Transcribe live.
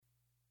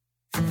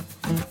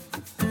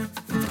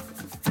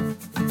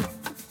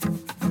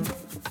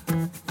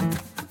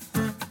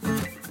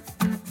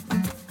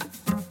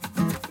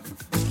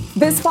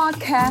This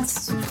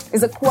podcast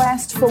is a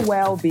quest for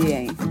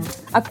well-being,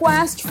 a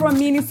quest for a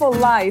meaningful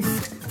life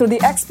through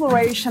the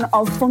exploration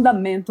of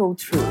fundamental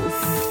truth.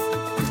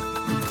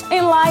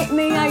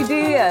 Enlightening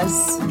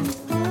ideas,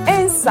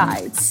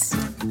 insights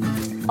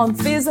on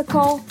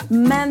physical,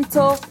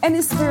 mental,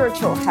 and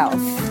spiritual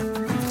health.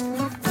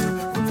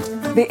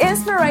 The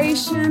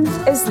inspiration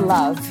is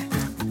love.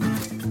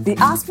 The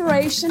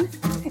aspiration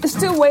is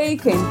to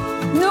awaken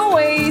new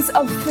ways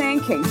of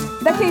thinking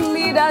that can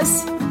lead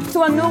us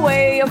to a new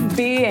way of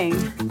being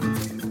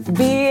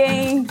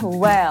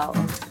well.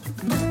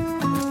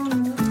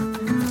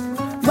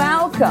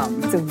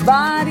 Welcome to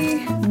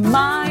Body,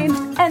 Mind,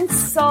 and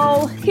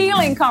Soul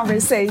Healing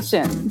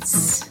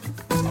Conversations.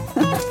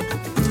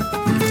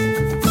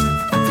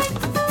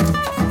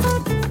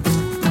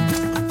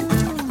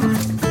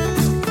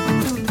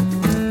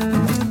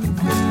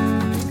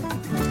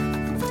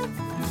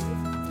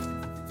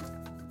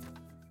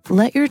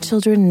 Let your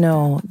children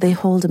know they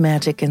hold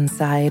magic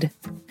inside,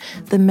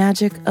 the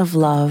magic of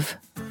love.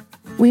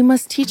 We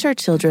must teach our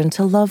children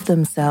to love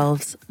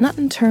themselves, not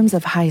in terms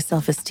of high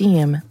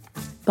self-esteem,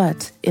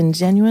 but in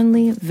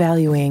genuinely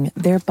valuing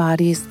their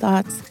bodies,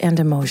 thoughts, and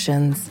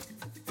emotions.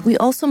 We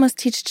also must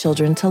teach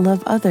children to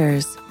love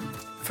others,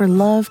 for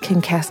love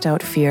can cast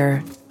out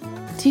fear.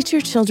 Teach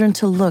your children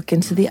to look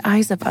into the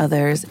eyes of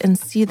others and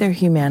see their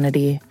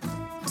humanity.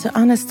 To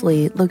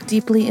honestly look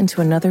deeply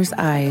into another's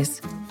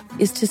eyes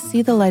is to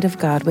see the light of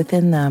God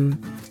within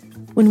them.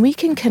 When we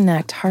can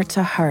connect heart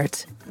to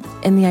heart,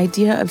 and the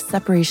idea of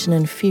separation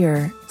and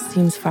fear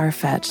seems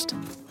far-fetched.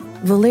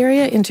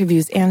 Valeria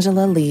interviews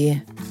Angela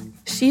Lee.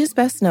 She is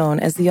best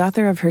known as the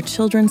author of her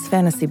children's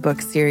fantasy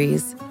book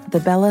series, The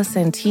Bella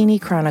Santini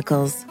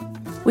Chronicles,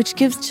 which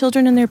gives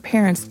children and their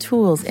parents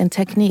tools and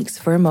techniques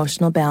for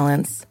emotional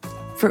balance.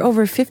 For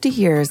over 50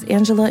 years,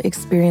 Angela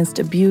experienced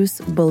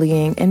abuse,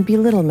 bullying, and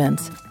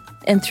belittlement.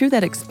 And through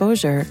that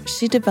exposure,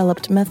 she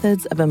developed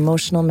methods of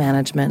emotional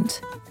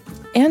management.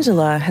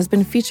 Angela has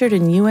been featured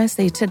in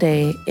USA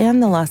Today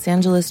and the Los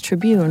Angeles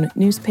Tribune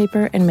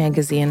newspaper and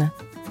magazine,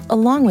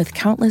 along with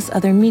countless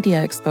other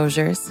media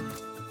exposures.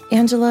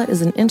 Angela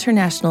is an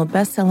international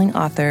best-selling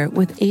author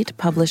with 8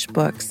 published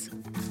books.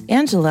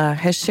 Angela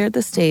has shared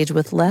the stage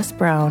with Les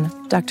Brown,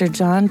 Dr.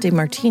 John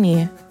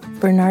DeMartini,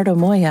 Bernardo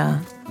Moya,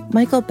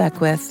 Michael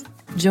Beckwith,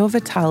 Joe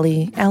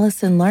Vitale,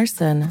 Allison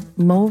Larson,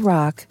 Mo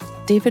Rock,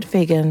 David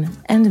Fagan,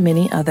 and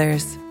many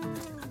others.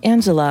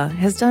 Angela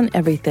has done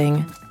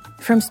everything,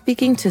 from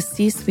speaking to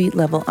C-suite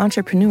level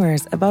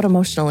entrepreneurs about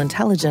emotional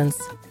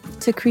intelligence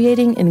to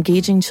creating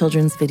engaging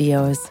children's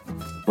videos.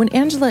 When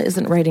Angela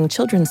isn't writing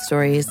children's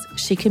stories,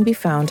 she can be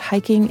found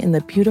hiking in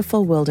the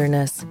beautiful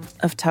wilderness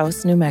of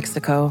Taos, New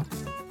Mexico.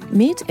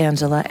 Meet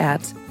Angela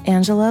at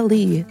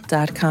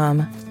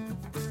angelalee.com.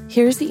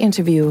 Here's the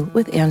interview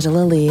with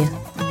Angela Lee.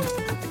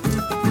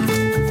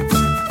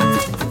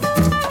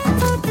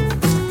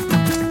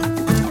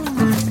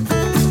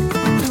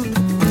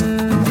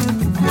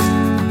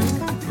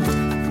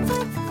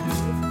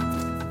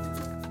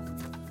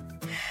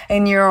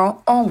 In your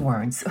own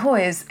words, who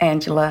is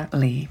Angela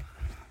Lee?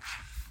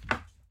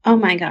 Oh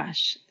my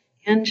gosh.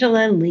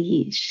 Angela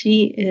Lee,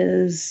 she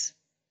is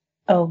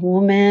a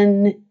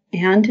woman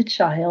and a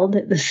child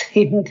at the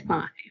same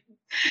time.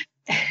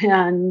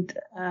 And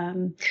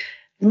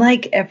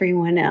like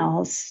everyone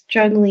else,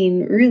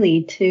 struggling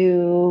really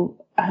to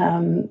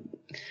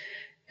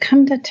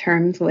come to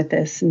terms with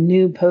this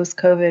new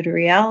post-COVID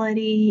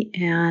reality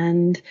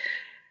and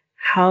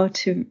how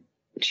to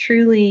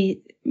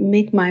truly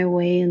make my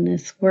way in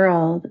this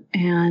world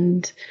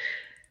and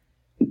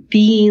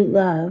be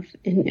love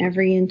in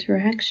every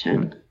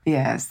interaction.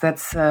 Yes,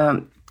 that's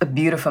a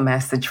beautiful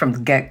message from the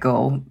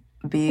get-go,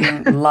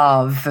 being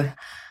love.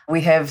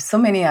 We have so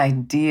many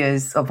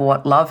ideas of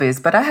what love is,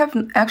 but I have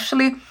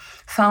actually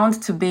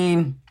found to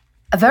be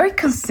a very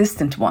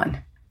consistent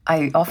one.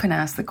 I often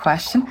ask the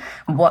question,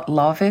 what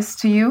love is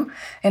to you?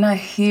 And I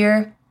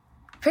hear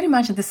pretty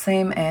much the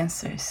same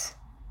answers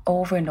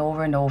over and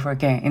over and over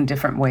again in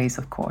different ways,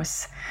 of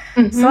course.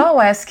 Mm-hmm. So I'll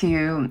ask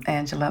you,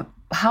 Angela,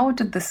 how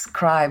to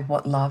describe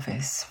what love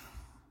is?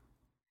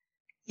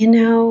 You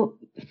know,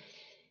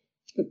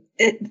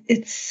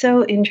 it's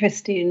so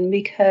interesting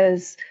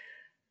because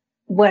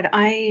what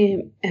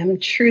I am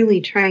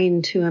truly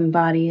trying to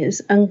embody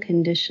is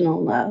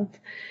unconditional love.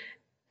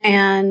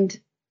 And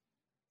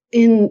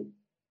in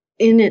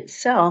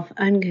itself,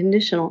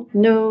 unconditional,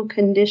 no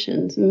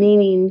conditions,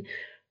 meaning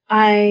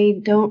I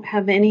don't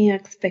have any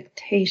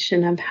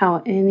expectation of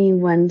how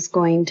anyone's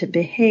going to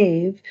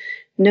behave,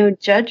 no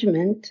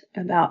judgment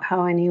about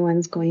how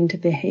anyone's going to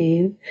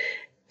behave,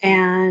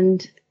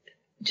 and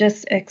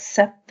just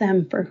accept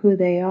them for who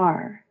they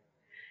are.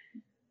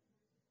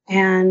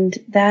 And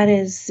that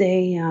is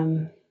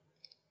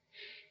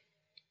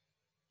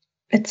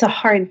it's a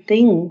hard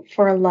thing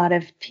for a lot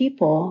of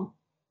people,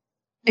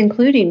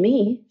 including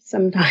me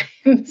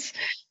sometimes,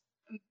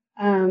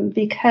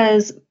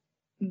 because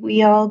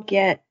we all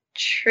get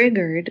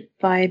triggered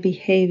by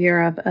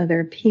behavior of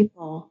other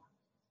people.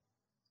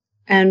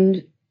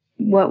 And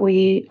what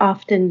we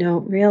often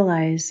don't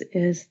realize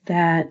is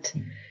that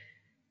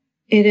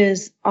it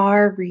is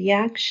our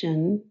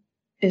reaction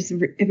is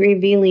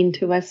revealing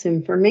to us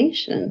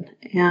information.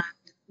 And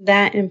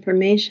that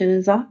information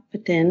is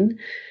often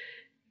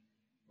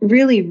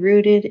really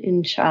rooted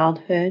in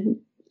childhood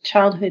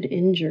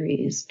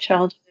injuries,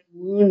 childhood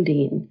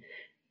wounding.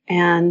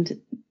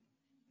 And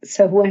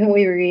so when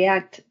we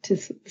react to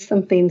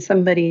something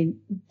somebody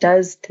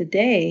does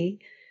today,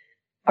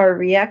 our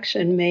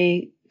reaction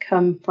may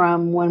come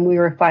from when we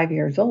were 5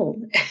 years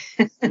old.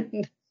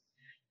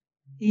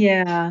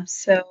 Yeah.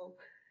 So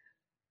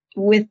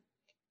with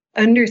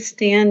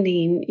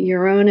understanding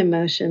your own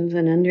emotions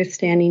and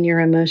understanding your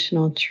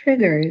emotional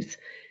triggers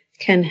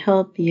can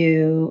help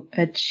you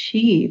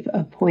achieve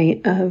a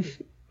point of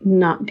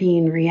not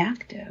being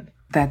reactive.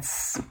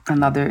 That's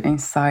another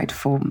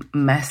insightful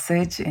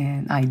message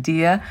and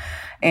idea.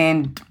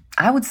 And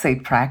I would say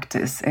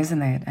practice,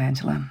 isn't it,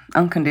 Angela?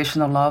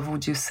 Unconditional love,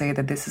 would you say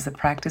that this is a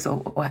practice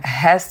or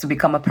has to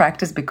become a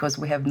practice because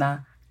we have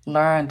not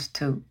learned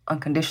to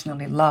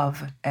unconditionally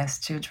love as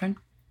children?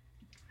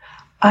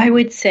 I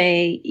would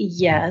say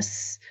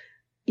yes.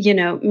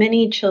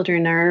 Many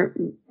children are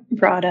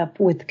brought up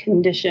with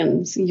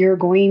conditions. You're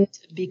going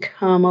to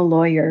become a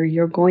lawyer.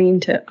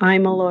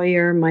 I'm a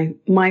lawyer.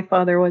 My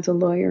father was a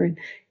lawyer, and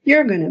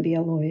you're going to be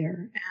a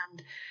lawyer.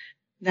 And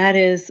that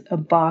is a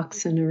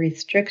box and a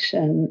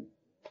restriction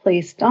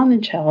placed on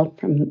the child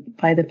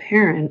by the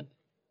parent.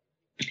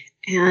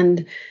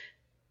 And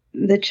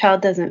the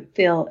child doesn't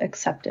feel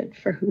accepted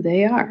for who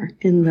they are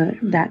in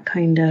that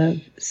kind of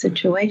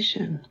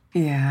situation.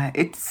 Yeah,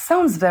 it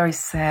sounds very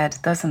sad,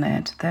 doesn't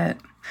it? That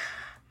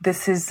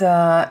this is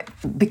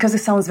because it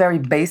sounds very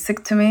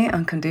basic to me,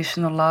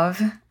 unconditional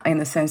love, in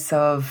the sense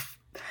of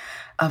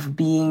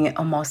being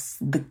almost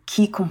the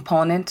key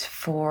component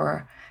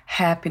for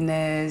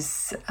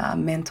happiness,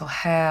 mental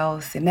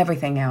health, and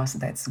everything else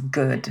that's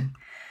good,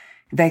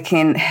 that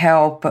can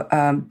help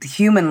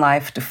human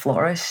life to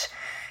flourish.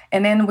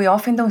 And then we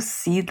often don't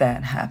see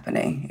that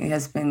happening. It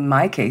has been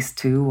my case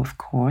too, of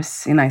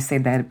course. And I say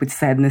that with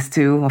sadness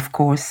too, of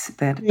course.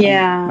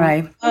 Yeah.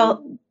 Right.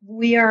 Well,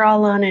 we are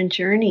all on a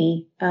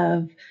journey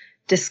of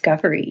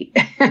discovery.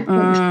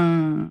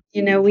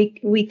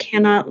 We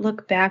cannot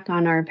look back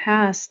on our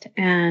past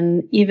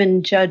and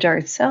even judge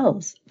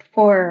ourselves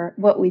for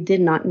what we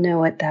did not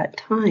know at that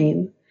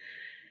time.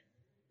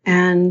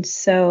 And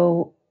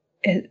so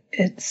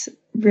it's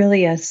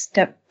really a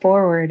step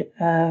forward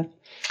of,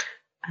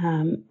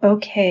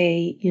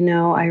 okay,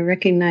 I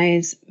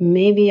recognize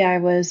maybe I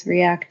was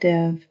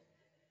reactive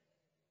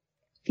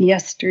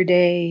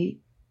yesterday.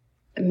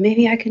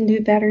 Maybe I can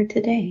do better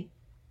today.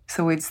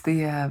 So it's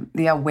the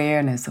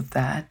awareness of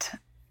that.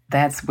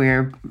 That's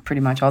where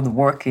pretty much all the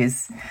work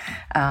is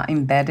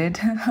embedded,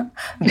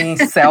 being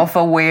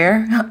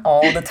self-aware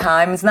all the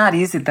time. It's not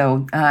easy,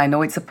 though. I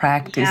know it's a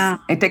practice. Yeah.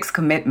 It takes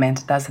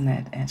commitment, doesn't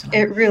it, Angela?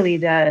 It really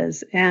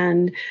does.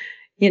 And,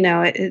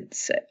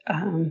 it's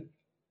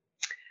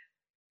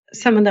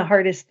some of the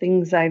hardest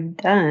things I've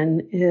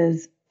done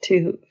is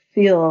to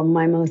feel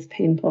my most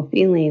painful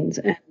feelings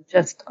and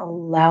just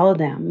allow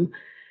them,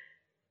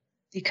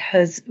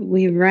 because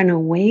we run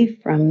away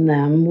from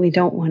them. We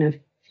don't want to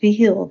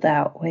feel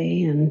that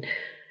way. And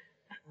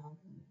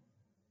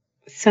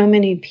so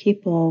many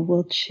people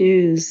will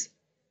choose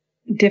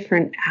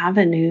different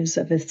avenues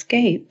of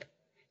escape.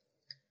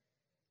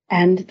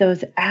 And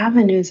those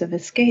avenues of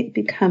escape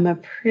become a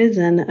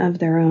prison of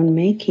their own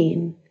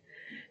making.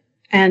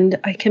 And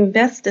I can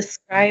best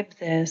describe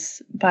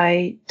this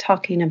by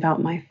talking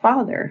about my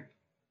father.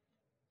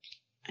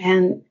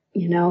 And,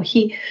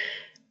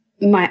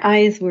 my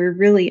eyes were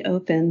really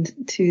opened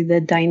to the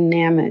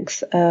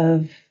dynamics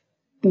of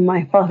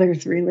my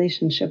father's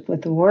relationship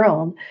with the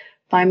world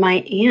by my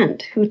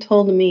aunt, who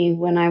told me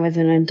when I was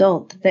an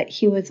adult that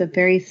he was a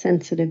very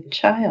sensitive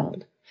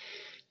child.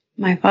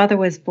 My father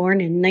was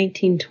born in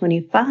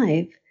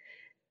 1925,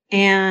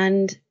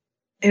 and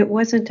it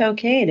wasn't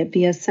okay to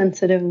be a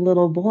sensitive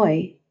little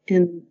boy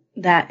in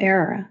that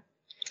era.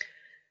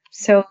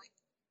 So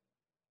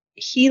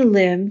he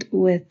lived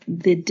with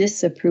the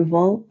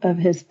disapproval of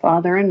his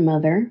father and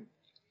mother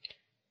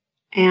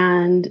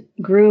and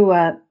grew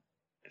up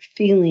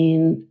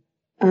feeling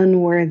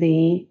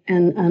unworthy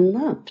and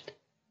unloved.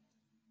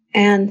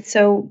 And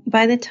so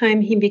by the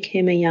time he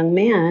became a young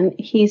man,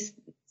 he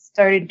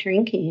started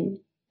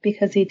drinking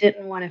because he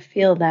didn't want to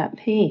feel that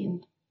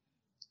pain.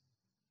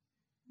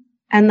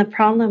 And the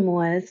problem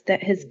was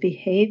that his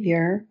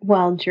behavior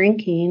while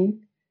drinking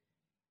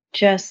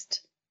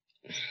just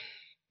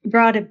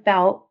brought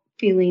about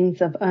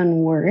feelings of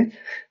unworth.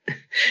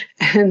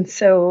 And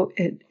so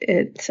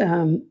it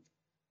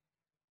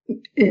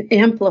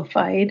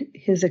amplified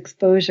his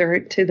exposure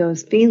to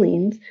those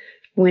feelings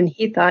when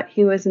he thought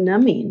he was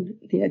numbing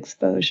the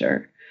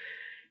exposure.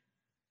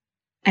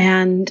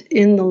 And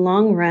in the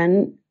long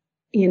run,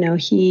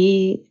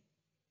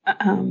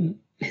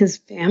 his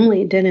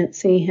family didn't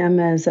see him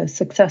as a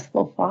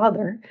successful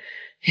father,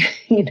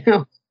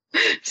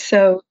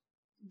 So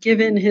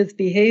given his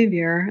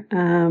behavior,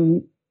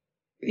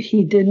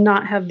 he did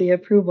not have the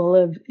approval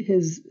of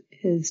his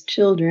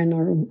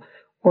children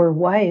or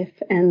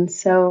wife. And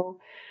so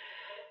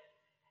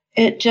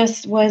it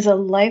just was a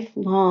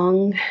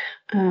lifelong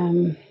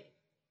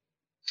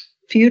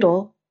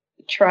futile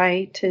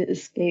try to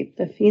escape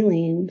the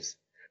feelings.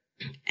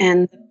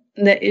 And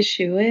the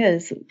issue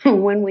is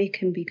when we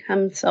can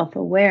become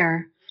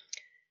self-aware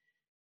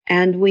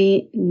and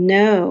we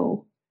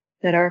know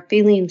that our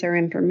feelings are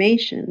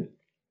information,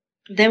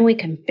 then we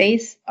can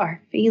face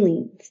our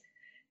feelings.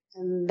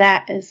 And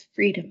that is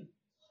freedom.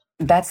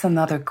 That's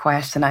another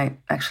question. I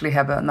actually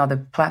have another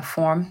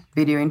platform,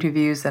 video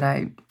interviews, that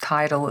I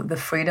title The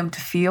Freedom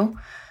to Feel.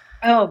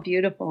 Oh,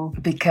 beautiful.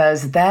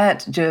 Because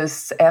that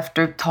just,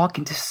 after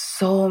talking to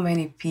so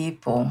many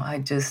people,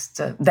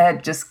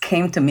 that just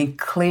came to me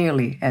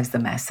clearly as the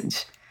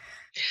message.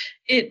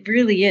 It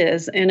really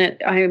is. And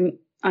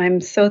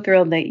I'm so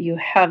thrilled that you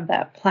have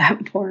that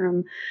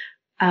platform.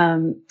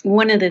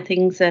 One of the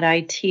things that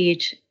I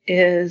teach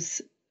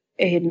is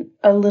a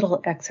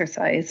little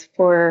exercise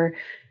for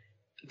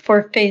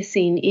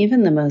facing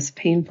even the most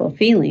painful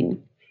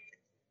feeling.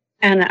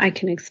 And I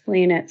can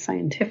explain it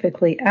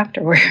scientifically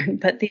afterward,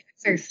 but the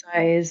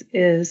exercise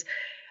is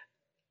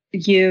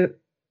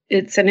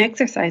it's an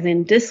exercise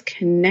in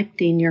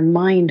disconnecting your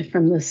mind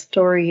from the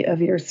story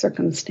of your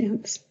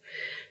circumstance.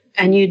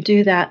 And you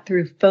do that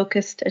through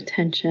focused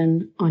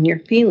attention on your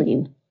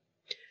feeling.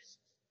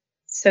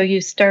 So you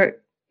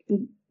start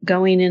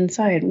going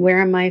inside. Where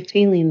am I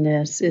feeling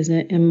this? Is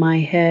it in my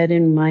head,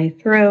 in my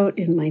throat,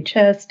 in my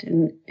chest,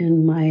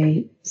 in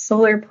my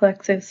solar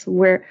plexus?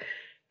 Where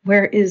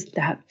is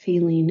that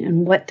feeling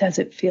and what does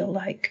it feel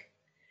like?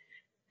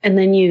 And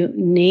then you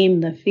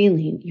name the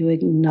feeling. You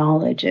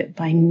acknowledge it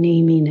by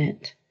naming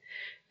it.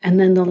 And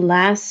then the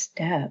last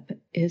step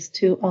is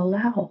to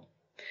allow.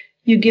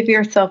 You give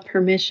yourself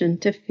permission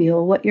to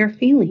feel what you're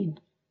feeling.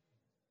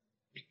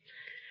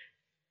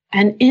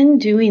 And in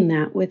doing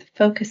that with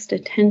focused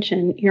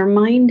attention, your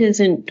mind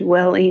isn't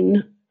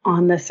dwelling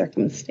on the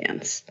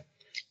circumstance.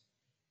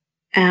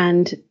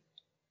 And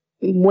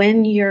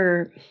when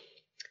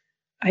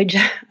I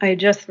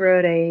just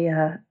wrote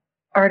a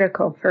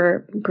article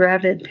for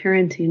Gravid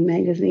Parenting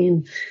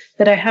magazine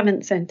that I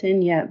haven't sent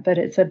in yet, but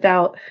it's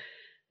about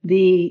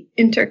the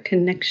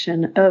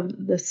interconnection of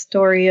the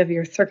story of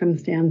your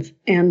circumstance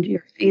and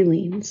your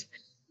feelings.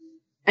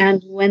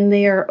 And when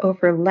they are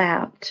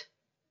overlapped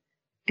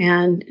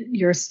and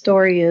your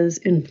story is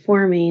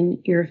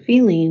informing your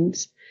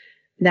feelings,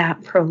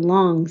 that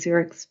prolongs your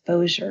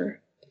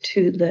exposure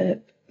to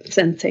the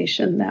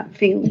sensation, that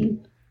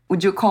feeling.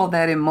 Would you call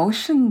that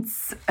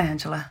emotions,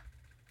 Angela?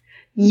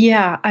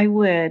 Yeah, I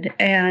would.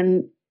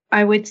 And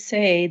I would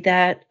say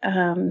that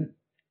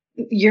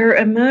your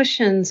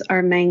emotions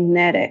are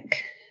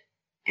magnetic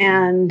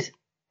and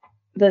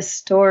the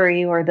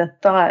story or the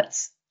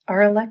thoughts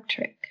are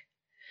electric.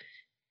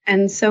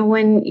 And so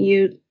when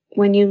you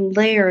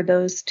layer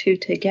those two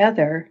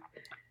together,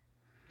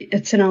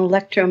 it's an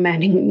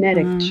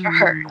electromagnetic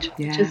charge,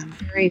 which is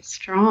very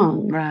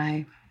strong.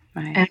 Right.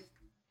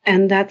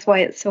 And that's why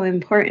it's so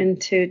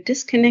important to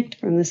disconnect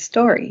from the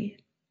story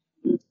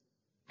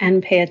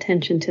and pay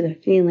attention to the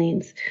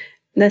feelings.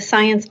 The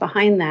science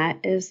behind that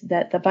is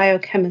that the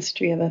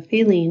biochemistry of a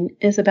feeling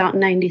is about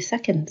 90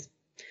 seconds.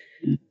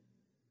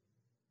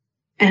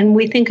 And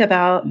we think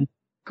about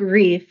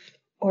grief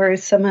or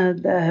some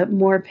of the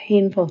more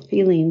painful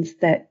feelings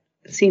that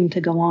seem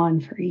to go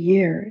on for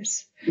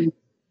years.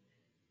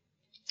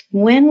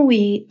 When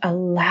we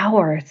allow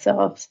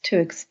ourselves to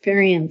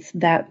experience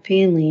that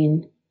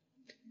feeling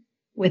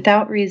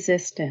without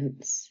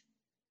resistance,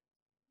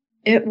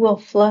 it will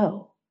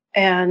flow.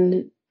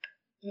 And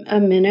a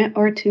minute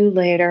or two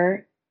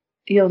later,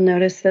 you'll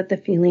notice that the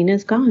feeling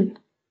is gone.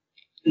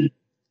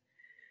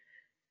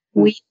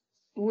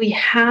 We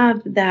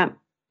have that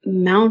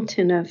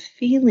mountain of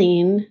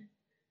feeling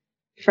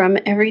from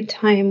every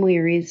time we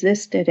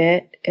resisted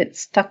it, it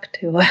stuck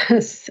to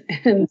us.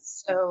 And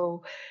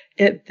so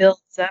it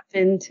builds up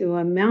into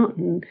a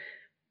mountain.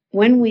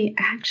 When we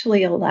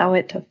actually allow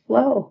it to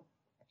flow,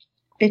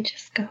 it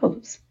just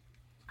goes.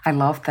 I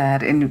love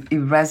that. And it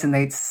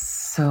resonates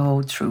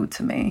so true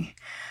to me.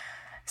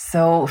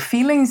 So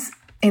feelings,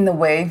 in a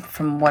way,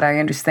 from what I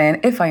understand,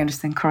 if I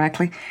understand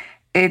correctly,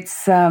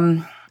 it's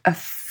a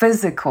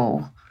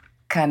physical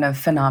kind of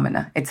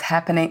phenomena. It's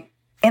happening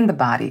in the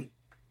body,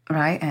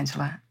 right,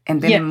 Angela?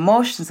 And then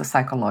emotions are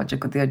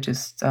psychological. They're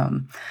just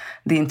the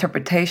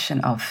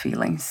interpretation of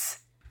feelings.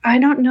 I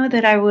don't know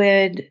that I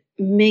would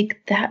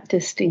make that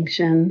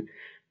distinction.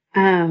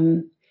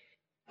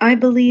 I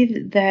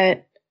believe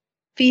that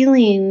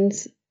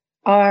feelings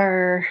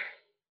are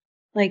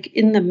like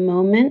in the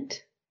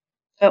moment,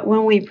 but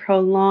when we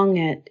prolong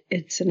it,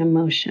 it's an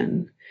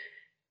emotion.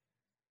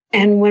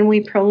 And when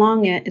we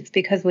prolong it, it's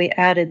because we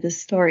added the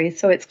story.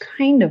 So it's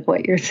kind of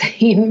what you're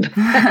saying.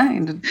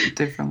 In a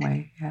different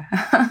way,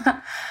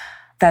 yeah.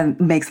 That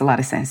makes a lot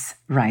of sense,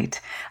 right?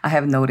 I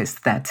have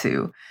noticed that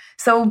too.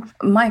 So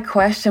my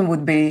question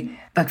would be,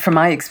 but from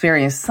my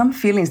experience, some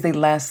feelings, they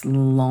last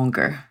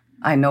longer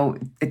I know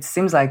it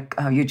seems like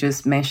you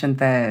just mentioned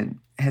that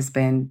has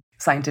been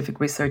scientific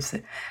research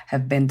that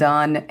have been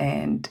done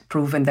and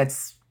proven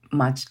it's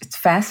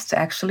fast,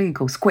 actually, it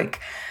goes quick.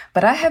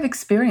 But I have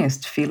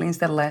experienced feelings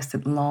that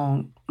lasted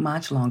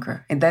much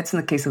longer. And that's in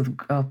the case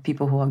of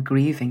people who are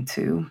grieving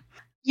too.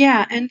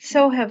 Yeah, and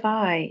so have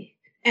I.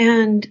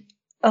 And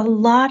a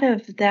lot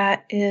of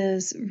that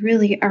is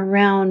really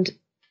around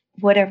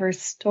whatever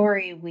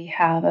story we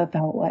have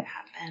about what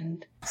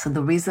happened. So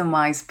the reason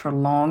why it's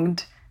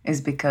prolonged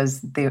is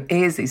because there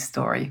is a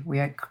story. We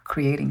are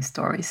creating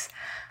stories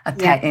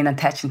and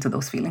attaching to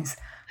those feelings.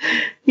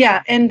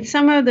 Yeah, and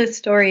some of the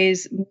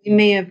stories we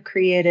may have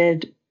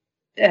created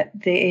at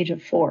the age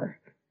of 4.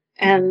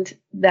 And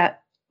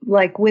that,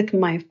 like with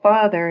my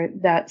father,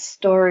 that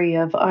story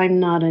of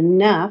I'm not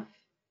enough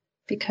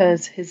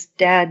because his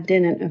dad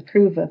didn't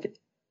approve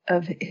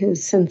of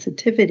his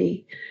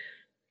sensitivity,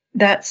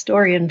 that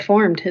story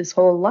informed his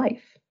whole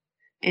life.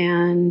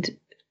 And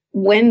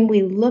when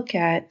we look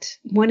at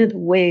one of the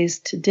ways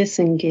to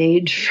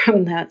disengage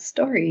from that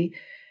story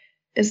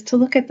is to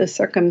look at the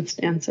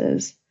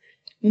circumstances.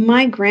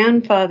 My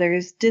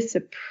grandfather's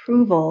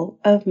disapproval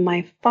of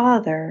my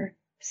father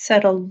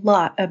said a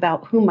lot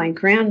about who my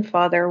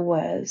grandfather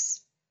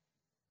was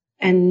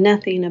and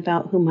nothing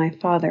about who my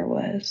father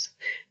was.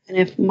 And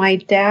if my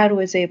dad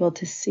was able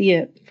to see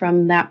it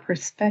from that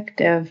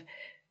perspective,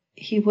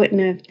 he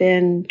wouldn't have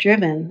been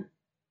driven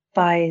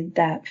by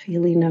that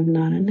feeling of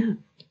not enough.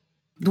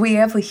 Do we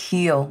ever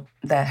heal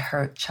that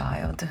hurt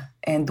child?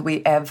 And do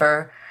we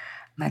ever,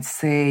 let's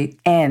say,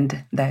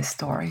 end that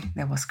story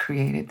that was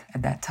created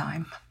at that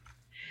time?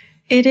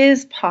 It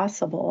is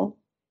possible.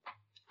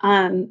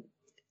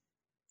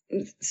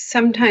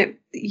 Sometimes,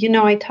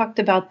 I talked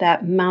about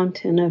that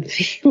mountain of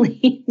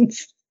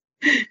feelings.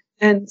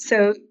 And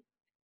so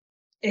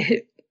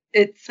it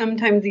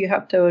sometimes you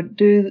have to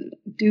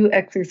do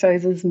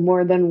exercises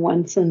more than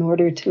once in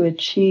order to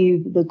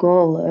achieve the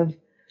goal of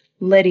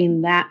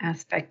letting that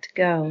aspect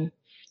go.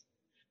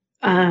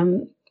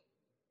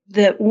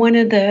 That one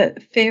of the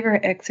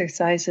favorite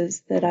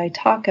exercises that I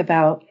talk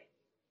about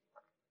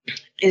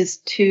is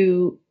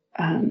to,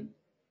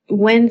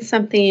 when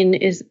something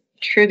is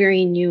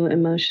triggering you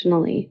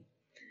emotionally,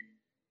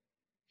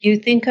 you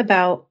think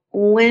about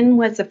when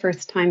was the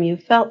first time you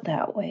felt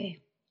that way.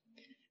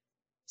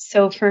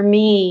 So for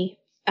me,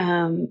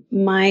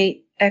 my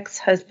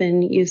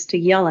ex-husband used to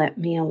yell at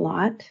me a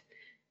lot,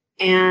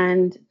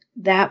 and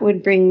that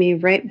would bring me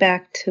right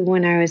back to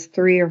when I was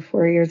 3 or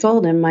 4 years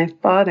old and my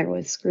father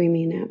was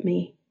screaming at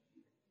me.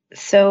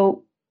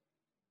 So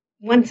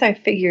once I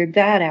figured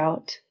that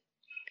out,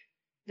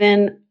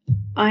 then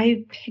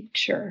I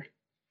picture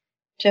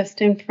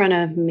just in front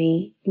of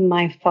me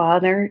my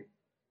father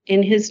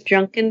in his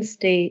drunken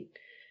state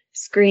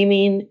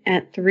screaming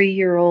at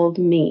 3-year-old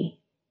me.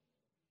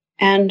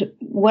 And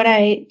what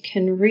I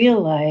can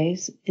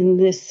realize in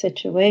this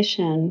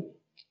situation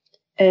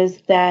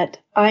is that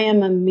I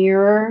am a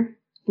mirror.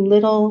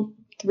 Little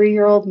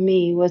 3-year-old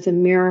me was a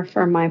mirror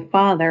for my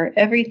father.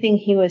 Everything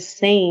he was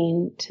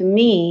saying to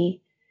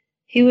me,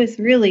 he was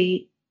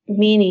really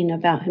meaning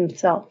about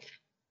himself.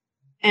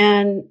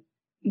 And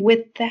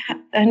with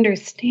that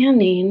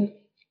understanding,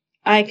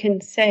 I can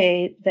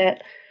say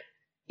that,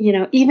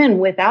 even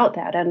without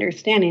that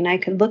understanding, I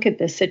could look at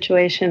this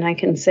situation. I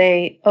can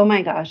say, oh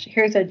my gosh,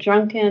 here's a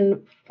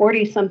drunken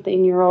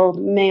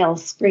 40-something-year-old male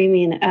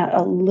screaming at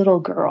a little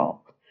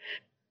girl.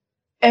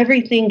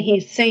 Everything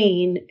he's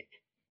saying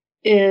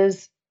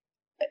is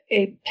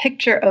a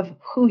picture of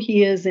who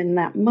he is in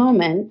that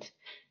moment,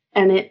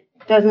 and it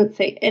doesn't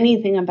say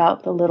anything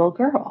about the little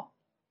girl.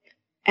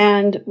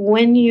 And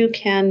when you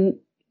can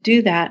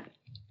do that,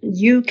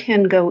 you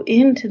can go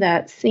into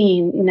that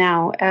scene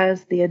now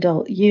as the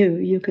adult you.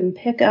 You can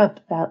pick up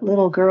that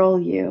little girl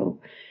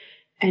you,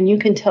 and you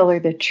can tell her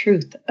the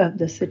truth of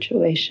the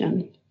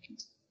situation.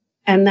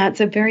 And that's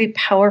a very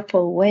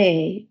powerful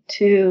way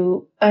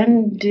to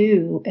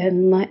undo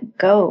and let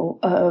go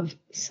of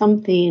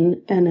something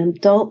an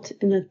adult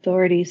in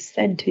authority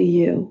said to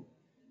you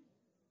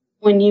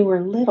when you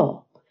were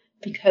little.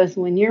 Because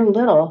when you're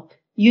little,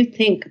 you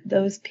think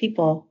those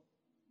people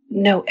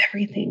know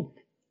everything.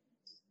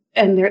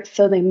 And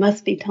so they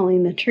must be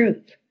telling the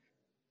truth.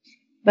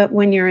 But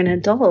when you're an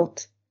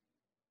adult,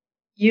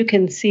 you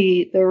can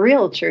see the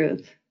real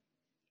truth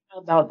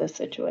about the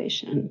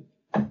situation.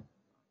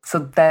 So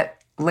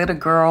that little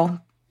girl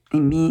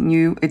in me and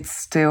you, it's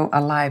still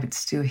alive. It's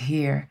still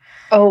here.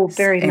 Oh,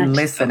 very much. And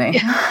listening.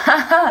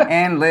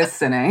 And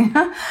listening.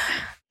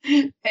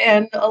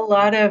 And a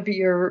lot of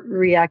your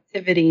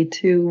reactivity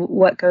to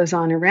what goes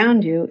on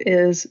around you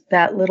is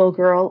that little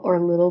girl or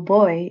little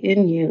boy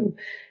in you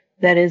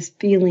that is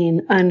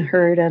feeling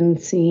unheard,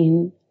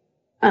 unseen,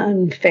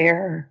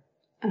 unfair,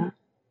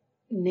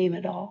 name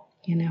it all,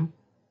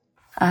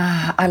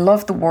 I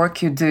love the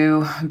work you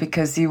do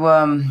because you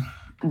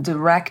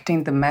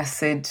directing the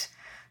message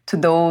to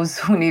those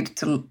who need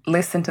to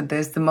listen to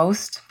this the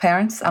most.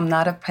 Parents, I'm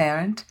not a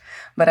parent,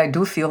 but I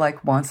do feel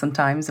like one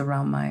sometimes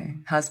around my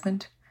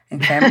husband.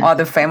 and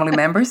other family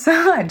members.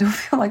 I do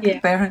feel like a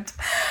parent.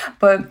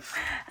 But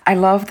I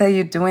love that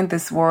you're doing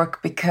this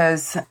work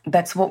because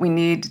that's what we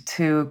need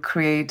to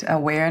create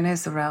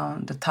awareness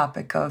around the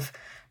topic of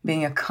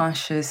being a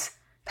conscious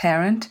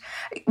parent,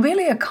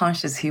 really a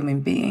conscious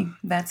human being.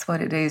 That's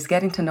what it is,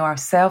 getting to know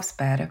ourselves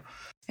better.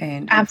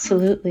 And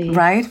absolutely.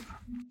 Right?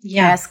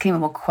 Yeah. Asking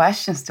more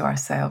questions to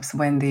ourselves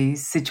when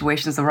these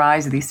situations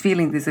arise, these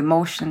feelings, these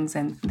emotions,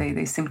 and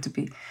they seem to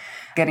be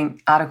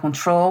getting out of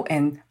control.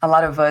 And a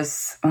lot of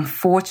us,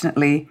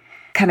 unfortunately,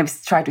 kind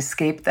of try to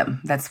escape them.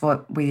 That's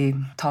what we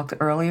talked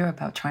earlier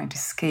about, trying to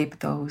escape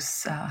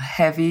those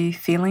heavy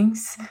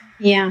feelings.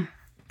 Yeah.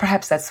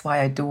 Perhaps that's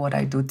why I do what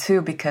I do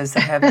too, because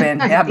I've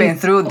been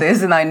through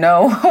this and I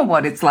know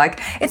what it's like.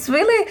 It's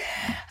really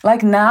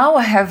like now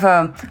I have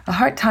a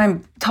hard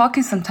time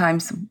talking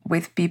sometimes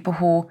with people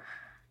who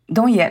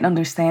don't yet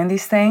understand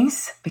these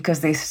things because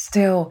they're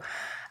still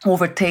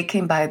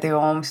overtaken by their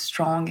own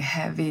strong,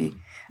 heavy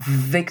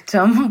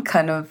victim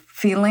kind of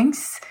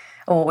feelings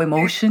or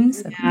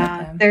emotions.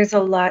 Yeah, there's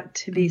a lot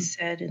to be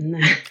said in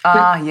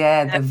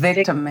that. The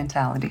victim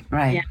mentality,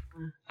 right. Yeah.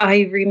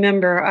 I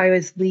remember I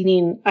was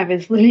living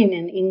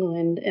in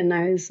England and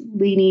I was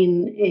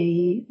leading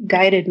a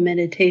guided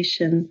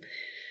meditation,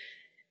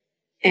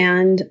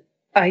 and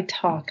I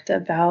talked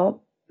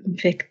about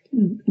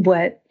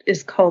what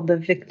is called the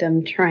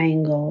victim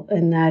triangle,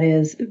 and that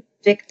is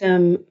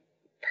victim,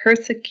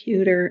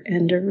 persecutor,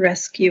 and a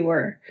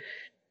rescuer.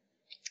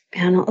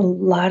 And a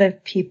lot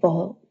of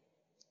people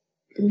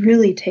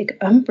really take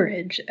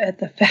umbrage at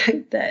the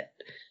fact that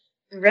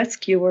the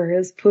rescuer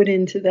is put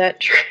into that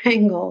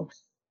triangle.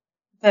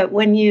 But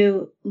when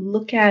you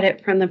look at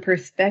it from the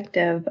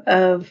perspective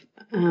of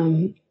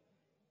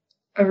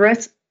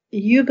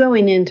you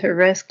going into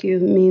rescue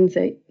means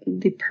that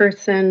the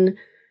person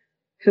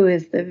who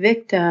is the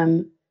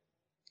victim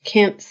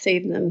can't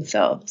save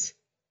themselves.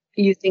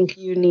 You think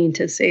you need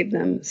to save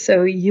them.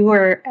 So you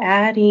are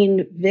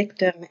adding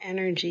victim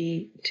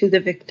energy to the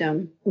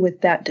victim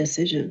with that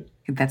decision.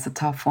 That's a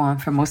tough one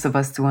for most of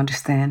us to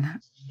understand.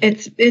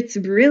 It's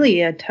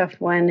really a tough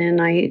one.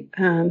 And I,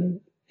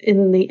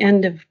 in the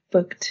end of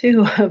book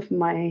 2 of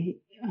my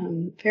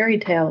fairy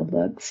tale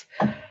books,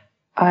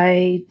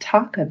 I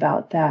talk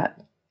about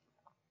that.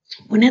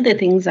 One of the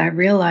things I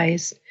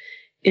realized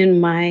in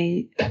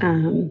my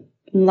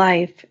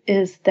life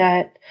is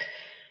that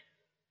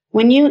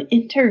when you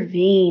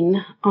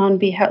intervene on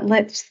behalf,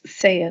 let's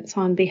say it's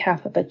on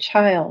behalf of a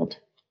child,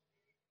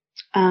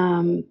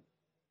 in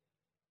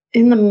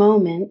the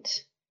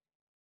moment,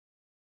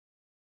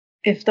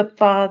 if the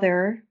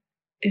father,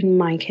 in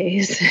my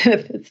case,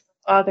 if it's the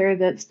father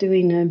that's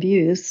doing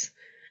abuse,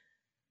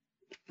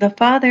 the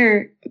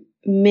father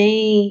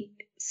may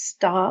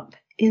stop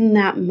in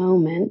that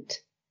moment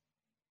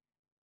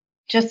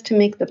just to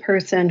make the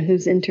person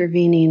who's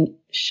intervening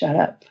shut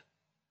up,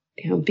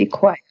 be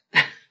quiet.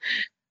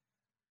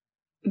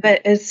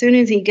 But as soon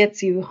as he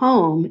gets you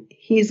home,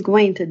 he's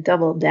going to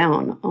double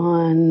down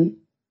on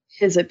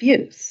his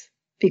abuse,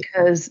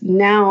 because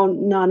now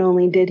not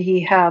only did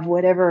he have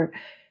whatever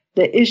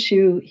the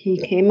issue he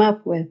came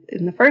up with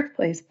in the first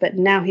place, but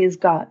now he's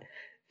got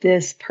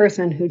this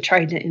person who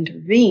tried to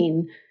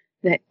intervene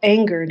that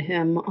angered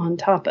him on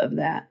top of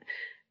that.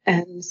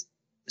 And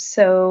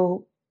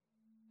so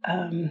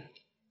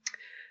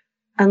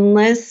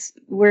unless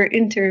we're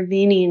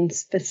intervening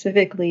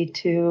specifically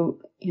to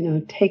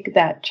take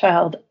that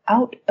child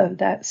out of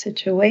that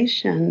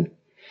situation,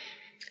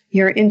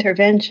 your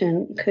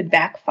intervention could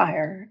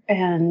backfire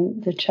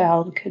and the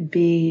child could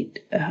be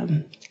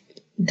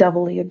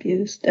doubly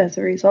abused as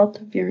a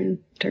result of your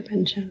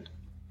intervention.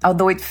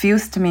 Although it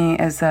feels to me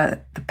as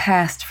the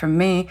past for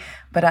me,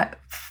 but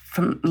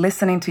from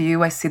listening to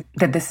you, I see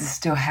that this is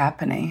still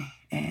happening,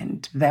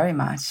 and very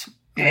much.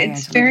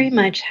 It's very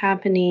much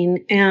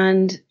happening.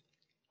 And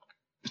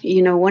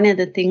one of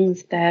the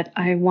things that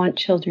I want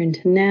children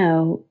to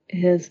know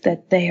is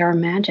that they are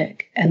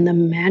magic, and the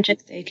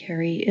magic they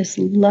carry is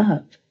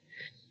love.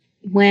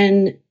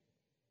 When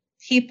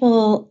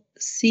people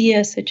see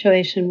a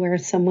situation where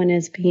someone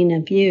is being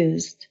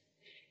abused,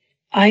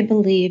 I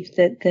believe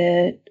that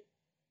the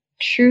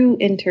true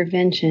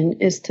intervention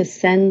is to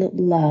send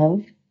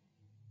love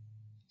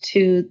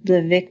to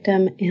the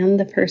victim and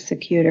the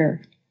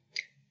persecutor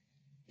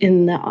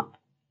in the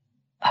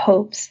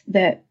hopes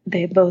that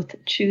they both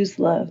choose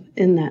love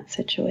in that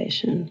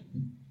situation.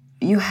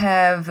 You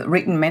have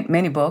written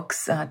many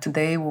books.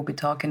 Today we'll be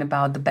talking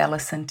about the Bella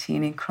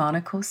Santini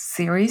Chronicles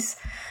series,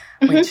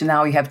 which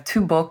now you have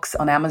 2 books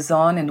on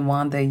Amazon and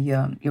one that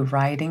you're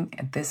writing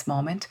at this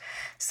moment.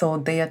 So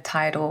they are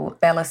titled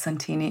Bella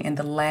Santini in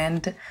the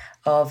Land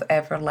of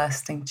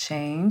Everlasting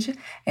Change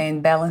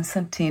and Bella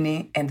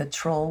Santini and the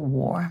Troll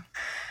War.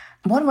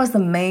 What was the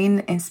main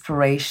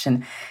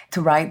inspiration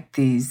to write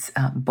these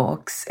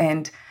books,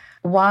 and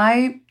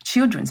why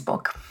children's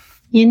book?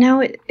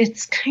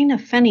 It's kind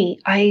of funny.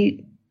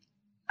 I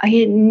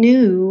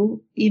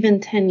knew even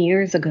 10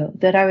 years ago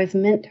that I was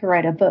meant to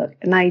write a book,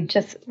 and I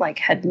just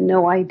had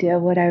no idea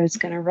what I was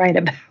going to write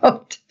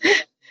about.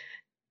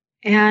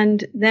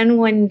 And then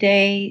one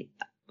day,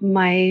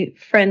 my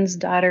friend's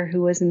daughter,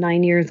 who was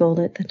 9 years old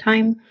at the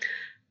time,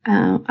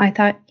 I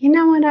thought, you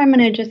know what, I'm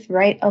going to just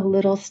write a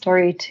little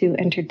story to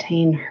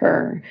entertain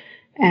her.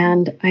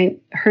 And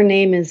her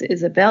name is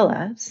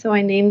Isabella, so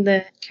I named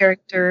the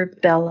character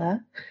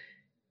Bella.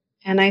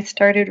 And I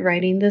started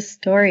writing this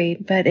story,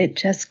 but it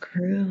just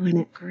grew and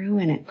it grew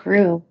and it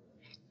grew.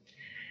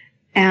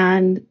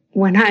 And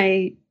when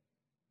I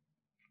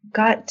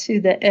got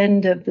to the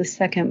end of the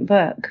second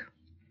book,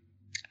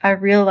 I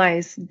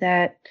realized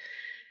that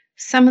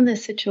some of the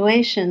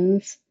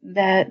situations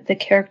that the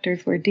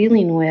characters were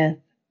dealing with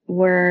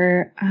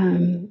were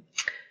kind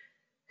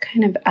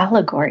of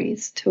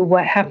allegories to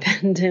what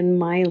happened in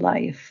my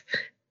life.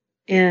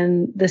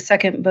 In the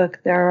second book,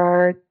 there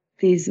are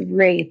these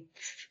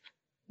wraiths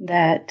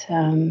that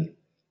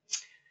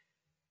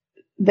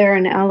they're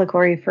an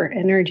allegory for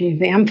energy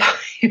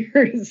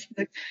vampires,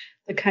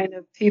 the kind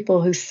of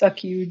people who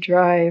suck you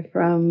dry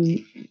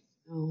from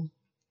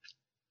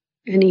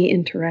any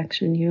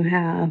interaction you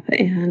have.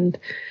 And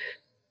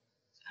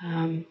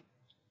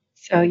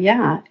so,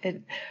 yeah,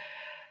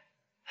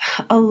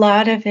 a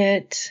lot of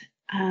it,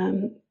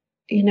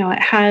 it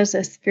has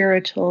a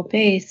spiritual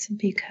base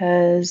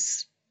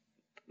because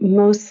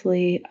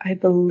mostly I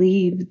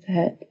believe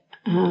that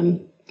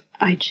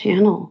I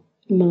channel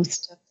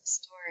most of the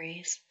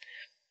stories.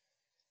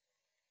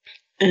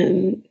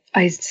 And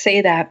I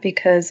say that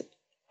because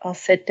I'll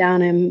sit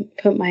down and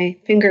put my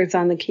fingers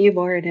on the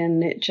keyboard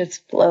and it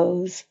just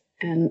flows.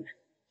 And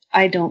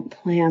I don't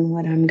plan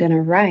what I'm going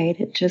to write.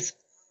 It just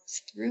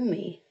flows through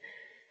me.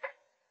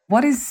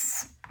 What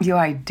is your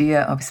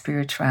idea of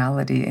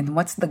spirituality, and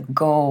what's the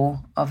goal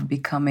of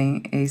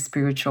becoming a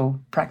spiritual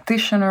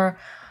practitioner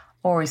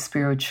or a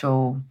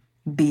spiritual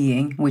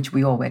being, which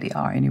we already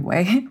are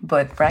anyway,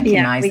 but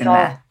recognizing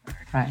that.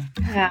 Right.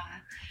 Yeah.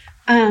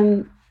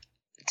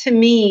 To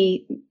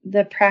me,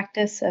 the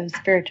practice of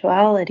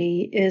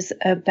spirituality is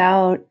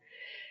about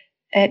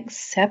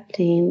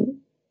accepting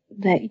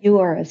that you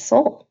are a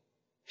soul,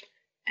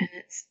 and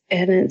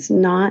it's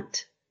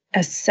not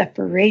a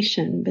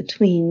separation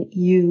between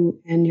you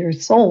and your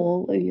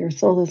soul. Your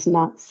soul is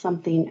not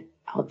something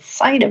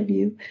outside of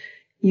you.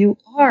 You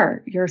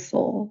are your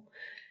soul.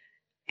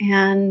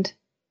 And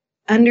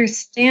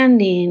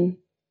understanding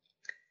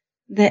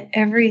that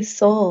every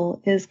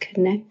soul is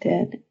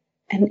connected,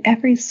 and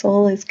every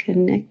soul is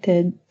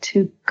connected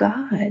to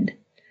God.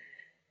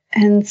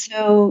 And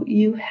so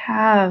you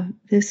have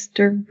this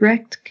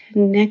direct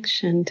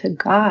connection to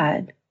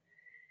God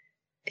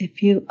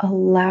if you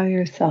allow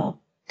yourself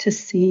to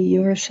see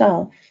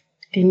yourself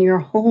in your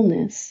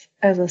wholeness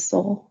as a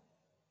soul.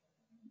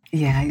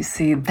 Yeah, you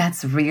see,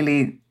 that's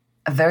really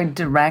a very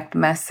direct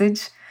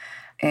message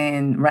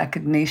and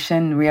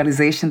recognition,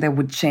 realization that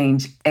would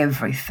change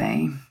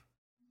everything.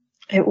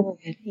 It would,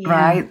 yeah.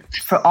 Right?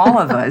 For all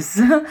of us.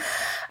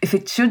 If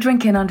your children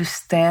can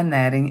understand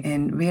that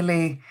and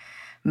really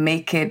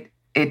make it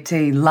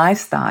a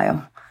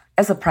lifestyle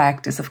as a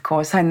practice, of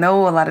course. I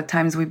know a lot of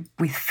times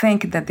we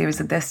think that there is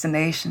a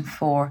destination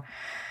for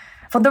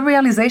the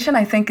realization.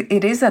 I think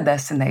it is a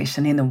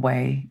destination in a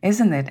way,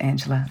 isn't it,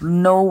 Angela?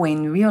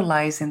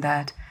 Realizing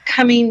that.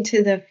 Coming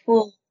to the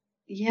full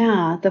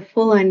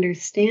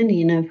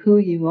understanding of who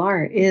you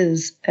are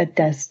is a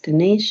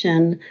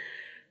destination,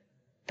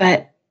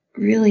 but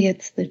really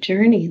it's the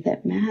journey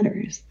that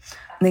matters.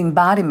 The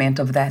embodiment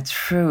of that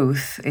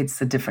truth,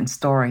 it's a different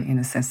story in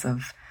the sense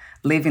of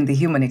living the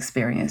human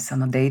experience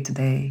on a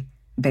day-to-day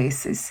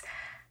basis.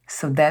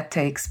 So that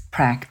takes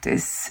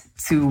practice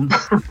to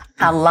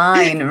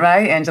align,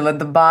 right, Angela,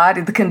 the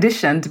body, the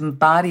conditioned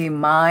body,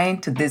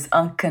 mind to this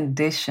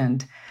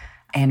unconditioned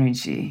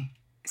energy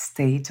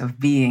state of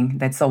being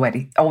that's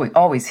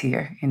always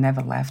here. It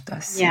never left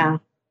us. Yeah.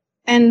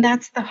 And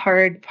that's the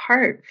hard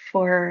part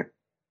for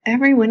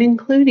everyone,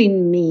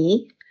 including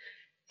me,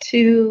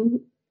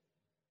 to,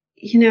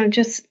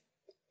 just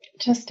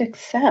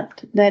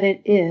accept that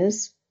it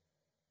is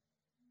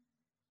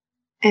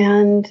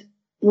and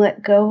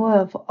let go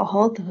of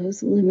all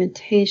those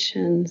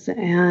limitations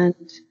and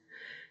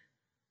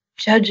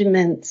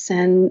judgments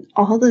and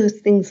all those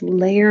things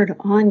layered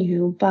on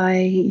you by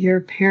your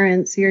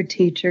parents, your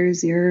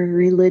teachers, your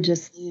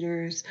religious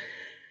leaders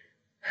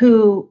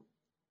who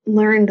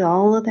learned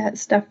all of that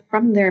stuff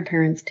from their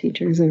parents,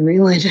 teachers, and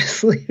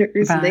religious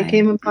leaders. Right. They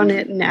came upon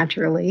it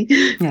naturally.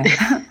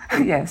 Yeah.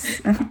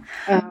 Yes.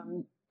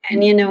 And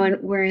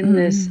we're in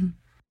this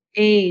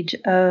age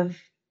of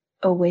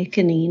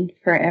awakening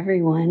for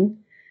everyone.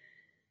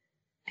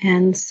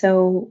 And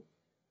so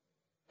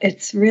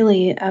it's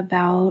really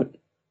about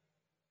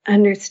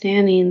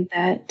understanding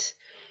that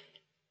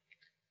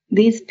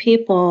these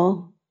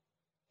people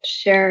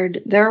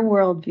shared their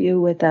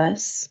worldview with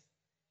us,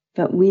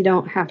 but we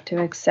don't have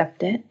to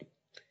accept it.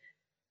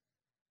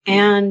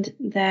 And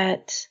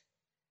that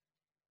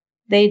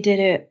they did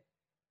it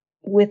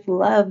with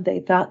love. They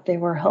thought they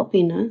were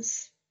helping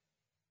us.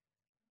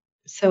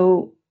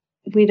 So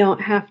we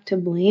don't have to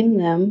blame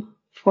them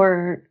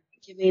for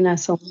giving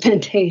us a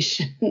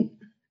limitation.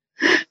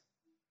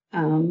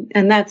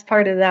 And that's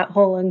part of that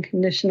whole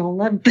unconditional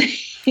love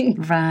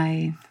thing.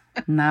 Right.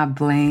 Not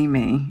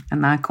blaming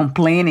and not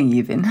complaining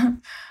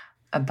even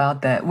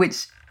about that,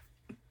 which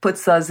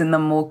puts us in a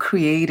more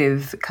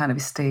creative kind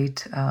of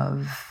state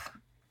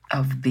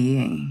of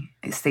being,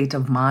 a state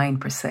of mind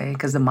per se,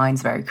 because the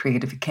mind's very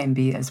creative. It can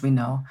be, as we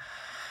know.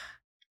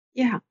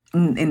 Yeah.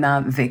 In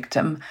a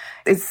victim.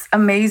 It's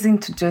amazing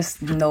to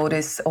just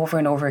notice over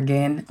and over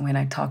again when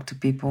I talk to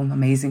people,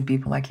 amazing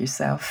people like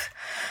yourself,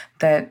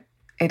 that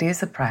it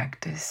is a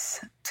practice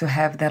to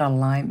have that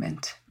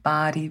alignment,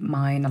 body,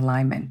 mind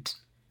alignment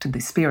to the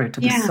spirit,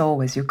 to the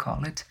soul, as you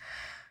call it.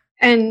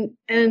 And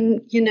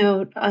you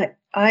know,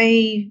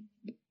 I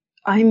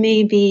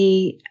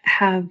maybe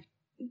have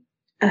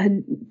a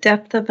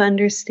depth of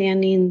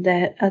understanding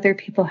that other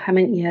people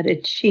haven't yet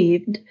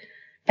achieved,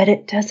 but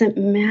it doesn't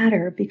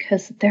matter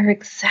because they're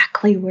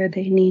exactly where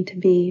they need to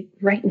be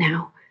right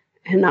now.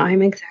 And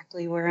I'm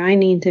exactly where I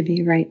need to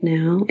be right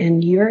now.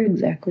 And you're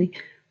exactly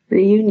where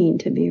you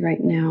need to be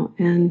right now.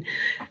 And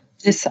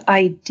this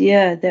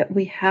idea that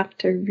we have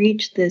to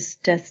reach this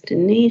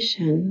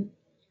destination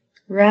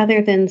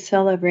rather than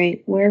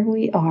celebrate where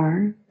we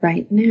are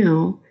right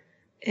now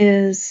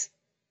is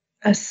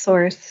a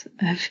source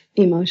of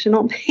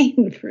emotional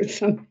pain for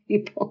some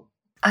people.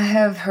 I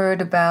have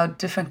heard about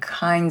different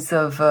kinds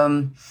of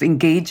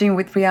engaging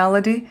with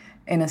reality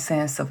in a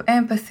sense of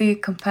empathy,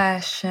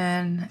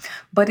 compassion,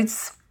 but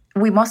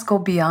we must go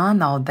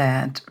beyond all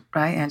that,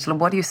 right, Angela?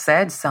 What you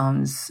said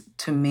sounds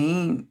to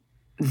me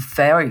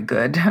very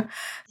good.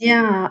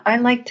 Yeah, I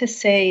like to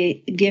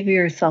say, give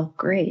yourself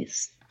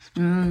grace.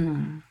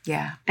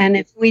 Yeah. And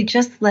if we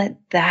just let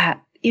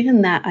that,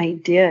 even that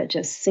idea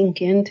just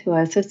sink into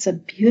us, it's a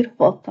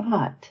beautiful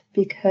thought,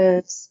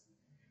 because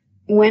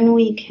when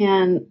we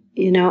can,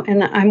 you know,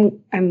 and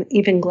I'm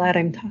even glad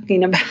I'm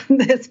talking about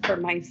this for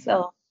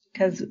myself,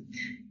 because,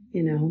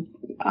 you know,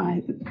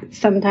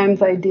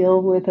 sometimes I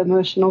deal with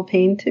emotional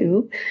pain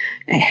too.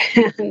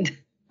 And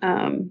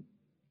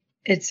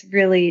it's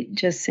really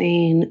just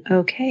saying,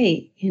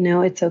 okay, you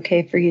know, it's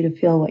okay for you to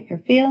feel what you're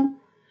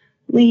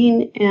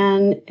feeling,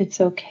 and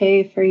it's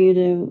okay for you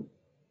to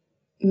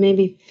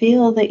maybe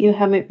feel that you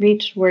haven't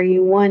reached where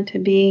you want to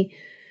be,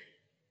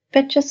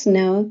 but just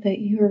know that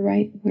you're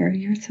right where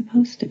you're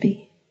supposed to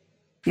be.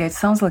 Yeah, it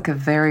sounds like a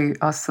very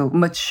also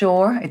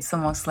mature, it's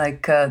almost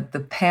like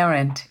the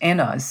parent in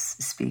us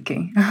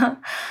speaking.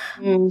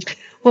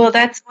 Well,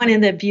 that's one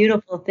of the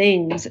beautiful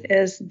things,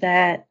 is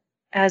that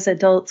as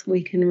adults,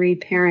 we can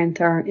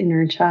reparent our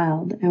inner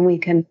child, and we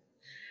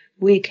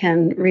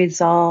can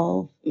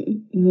resolve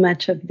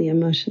much of the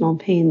emotional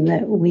pain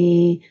that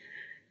we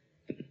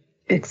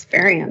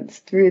experience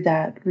through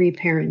that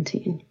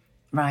reparenting.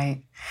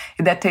 Right.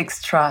 That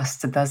takes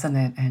trust, doesn't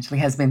it, Angela?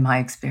 Has been my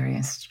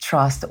experience.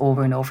 Trust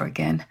over and over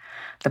again.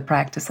 The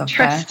practice of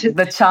that.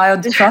 The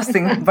child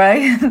trusting,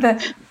 right?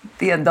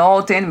 The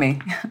adult in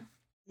me.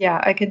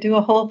 Yeah, I could do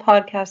a whole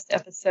podcast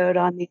episode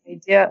on the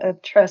idea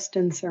of trust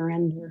and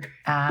surrender.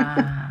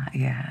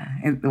 Yeah.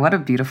 What a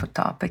beautiful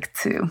topic,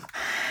 too.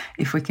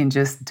 If we can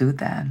just do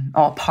that.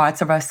 All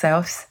parts of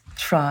ourselves,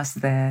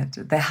 trust that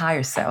the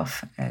higher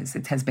self, as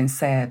it has been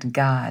said,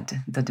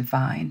 God, the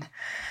divine.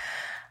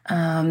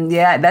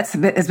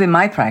 Has been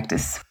my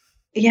practice.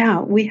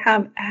 Yeah, we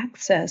have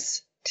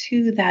access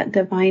to that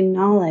divine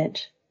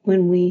knowledge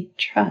when we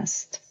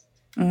trust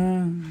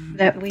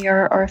that we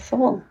are our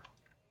soul.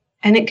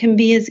 And it can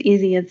be as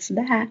easy as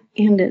that,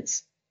 and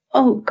it's,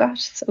 oh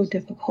gosh, so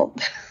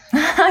difficult.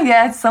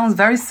 Yeah, it sounds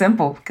very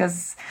simple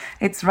because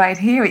it's right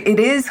here. It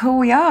is who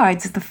we are.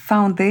 It's the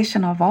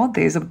foundation of all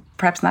this, or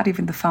perhaps not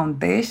even the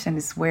foundation,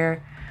 is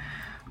where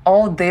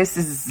all this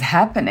is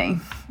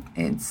happening.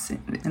 It's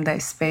in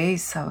that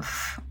space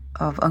of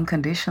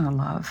unconditional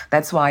love.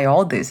 That's why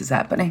all this is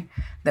happening,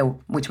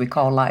 which we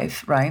call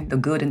life, right? The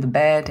good and the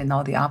bad and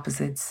all the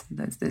opposites.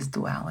 There's this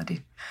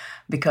duality,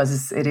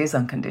 because it is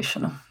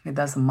unconditional. It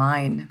doesn't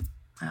mind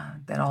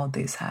that all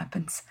this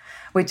happens,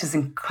 which is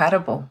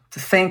incredible to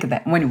think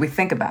that when we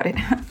think about it.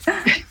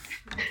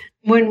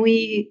 When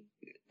we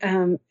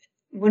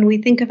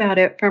think about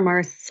it from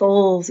our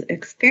soul's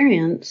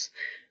experience,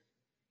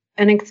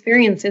 an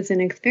experience is an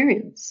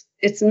experience.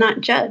 It's not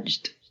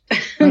judged.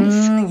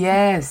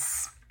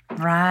 Yes.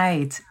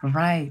 Right.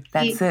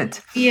 That's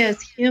it. We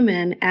as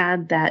human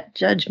add that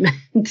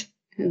judgment.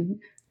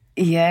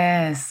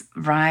 Yes,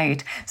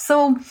 right.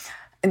 So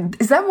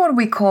is that what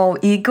we call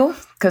ego?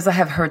 Because I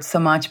have heard so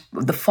much,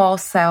 the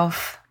false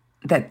self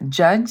that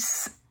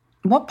judges.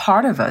 What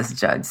part of us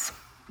judges?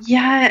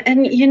 Yeah,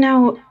 and you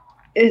know,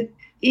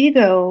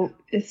 ego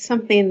is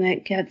something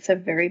that gets a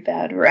very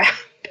bad rap.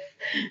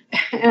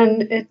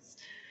 And it's,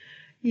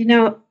 you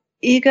know,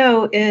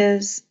 ego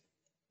is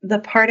the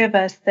part of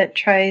us that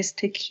tries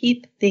to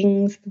keep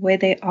things the way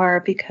they are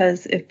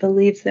because it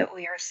believes that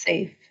we are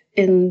safe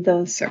in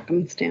those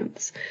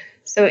circumstances.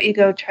 So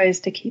ego tries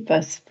to keep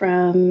us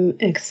from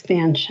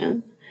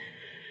expansion.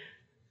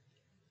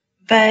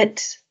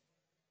 But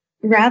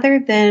rather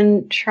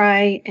than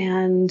try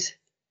and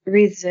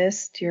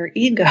resist your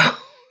ego,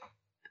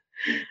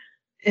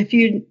 if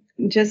you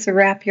just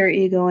wrap your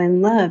ego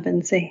in love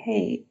and say,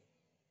 hey,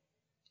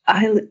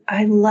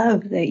 I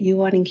love that you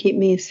want to keep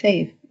me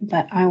safe,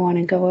 but I want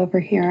to go over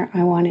here.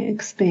 I want to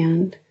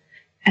expand,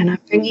 and I'm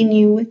bringing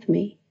you with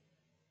me.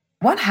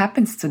 What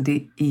happens to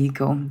the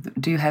ego?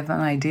 Do you have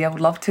an idea? I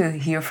would love to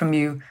hear from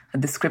you a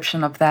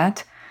description of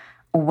that.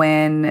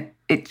 When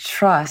it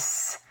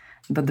trusts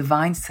the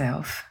divine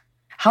self,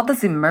 how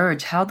does it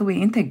merge? How do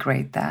we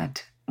integrate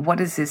that? What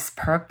is its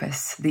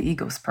purpose, the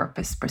ego's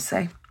purpose per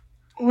se?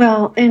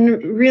 Well,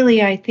 and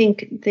really, I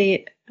think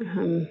the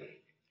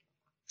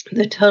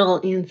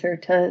total answer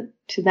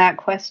to that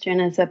question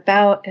is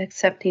about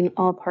accepting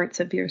all parts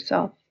of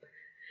yourself.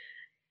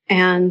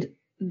 And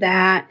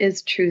that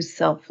is true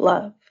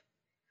self-love.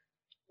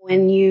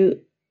 When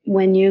you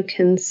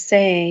can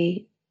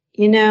say,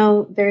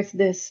 there's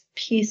this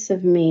piece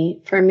of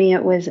me. For me,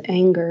 it was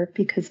anger,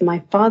 because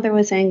my father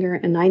was angry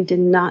and I did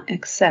not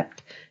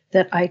accept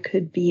that I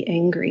could be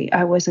angry.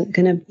 I wasn't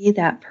going to be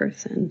that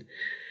person.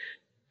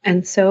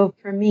 And so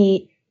for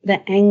me,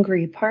 the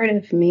angry part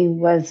of me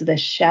was the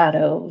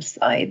shadow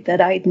side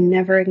that I'd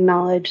never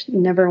acknowledged,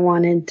 never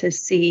wanted to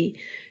see,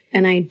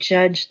 and I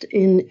judged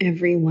in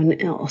everyone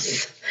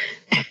else.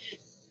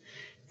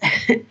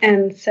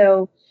 And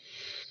so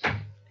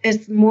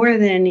it's more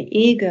than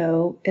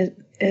ego.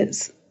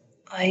 It's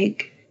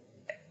like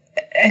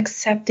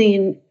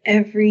accepting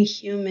every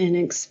human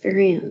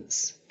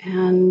experience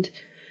and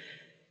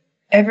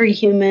every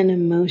human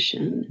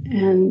emotion,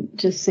 and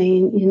just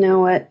saying, you know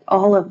what,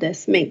 all of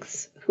this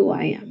makes who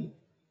I am.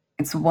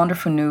 It's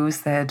wonderful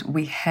news that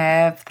we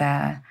have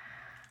that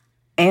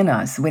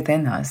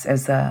within us,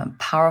 as a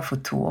powerful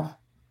tool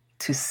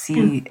to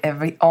see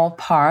all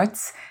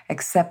parts,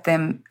 accept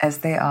them as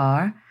they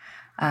are,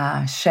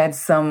 shed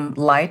some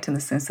light in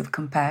the sense of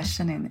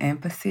compassion and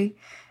empathy,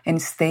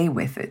 and stay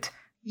with it.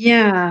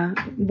 Yeah,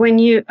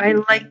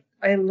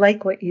 I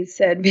like what you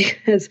said,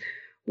 because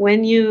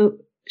when you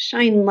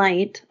shine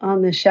light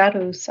on the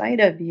shadow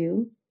side of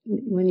you,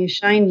 when you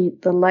shine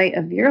the light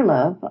of your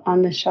love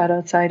on the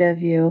shadow side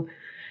of you,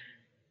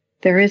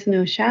 there is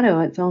no shadow,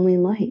 it's only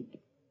light.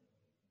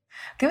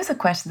 There was a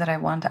question that I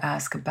want to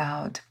ask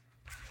about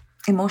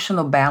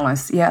emotional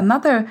balance. Yeah,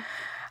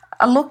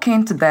 a look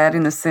into that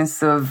in the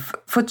sense of,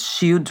 for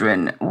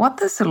children, what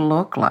does it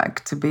look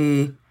like to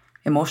be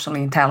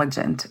emotionally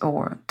intelligent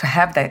or to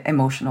have that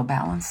emotional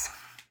balance?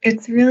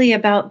 It's really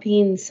about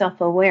being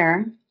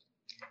self-aware,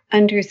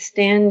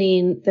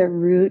 understanding the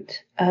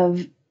root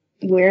of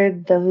where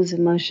those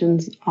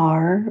emotions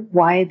are,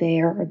 why they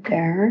are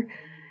there,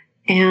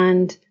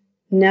 and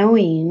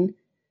knowing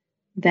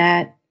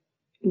that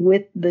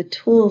with the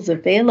tools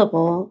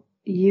available,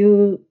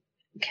 you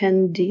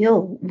can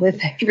deal with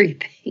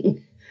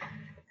everything.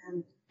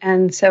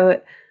 And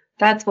so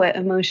that's what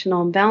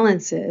emotional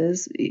balance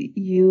is.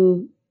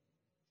 You're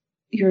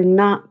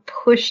not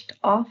pushed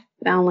off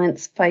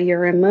balance by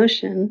your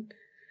emotion,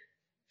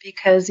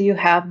 because you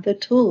have the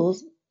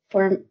tools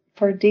for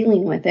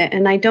dealing with it.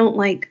 And I don't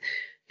like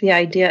the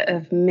idea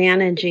of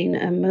managing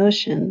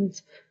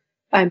emotions.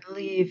 I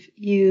believe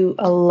you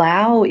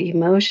allow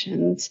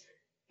emotions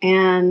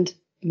and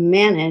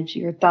manage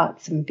your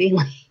thoughts and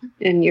feelings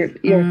and your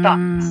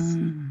thoughts.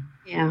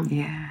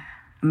 Yeah.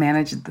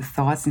 Manage the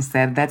thoughts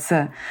instead. That's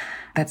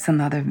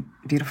another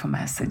beautiful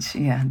message.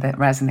 Yeah, that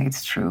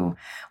resonates true.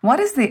 What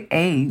is the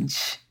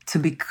age to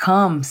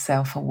become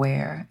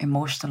self-aware,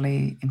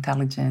 emotionally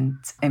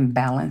intelligent, and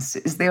balanced?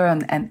 Is there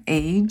an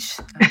age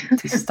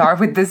to start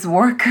with this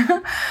work?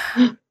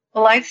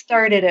 Well, I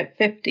started at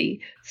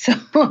 50. So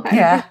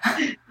I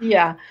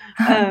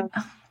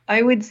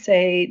would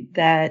say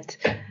that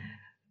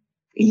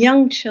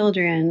young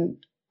children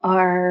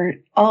are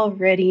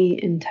already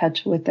in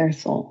touch with their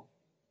soul.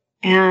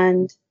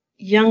 And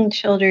young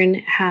children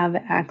have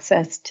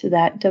access to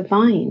that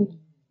divine.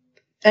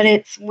 But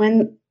it's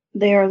when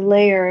they are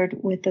layered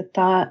with the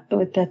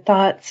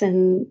thoughts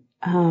and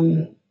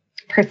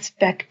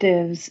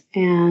perspectives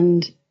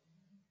and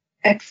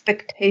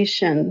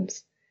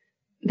expectations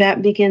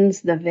that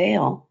begins the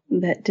veil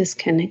that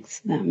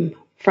disconnects them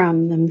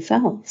from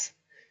themselves.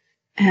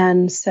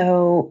 And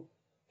so,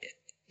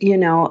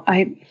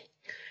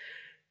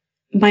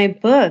 my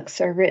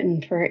books are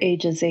written for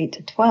ages 8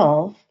 to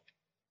 12,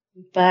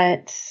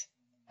 but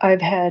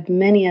I've had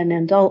many an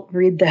adult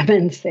read them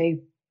and say,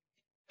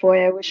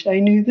 boy, I wish I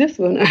knew this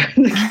one.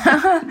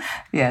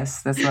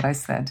 Yes, that's what I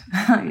said.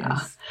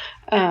 Yes.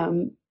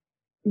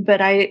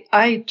 But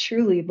I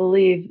truly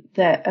believe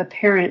that a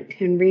parent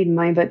can read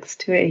my books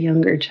to a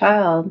younger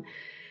child,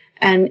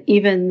 and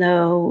even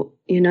though,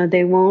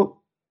 they won't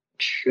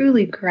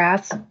truly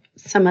grasp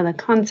some of the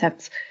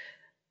concepts,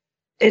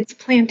 it's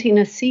planting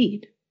a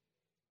seed.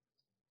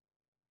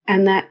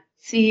 And that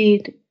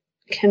seed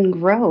can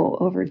grow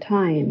over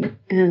time.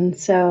 And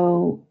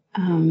so,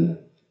 I'm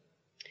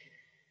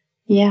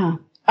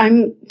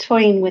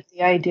toying with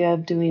the idea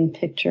of doing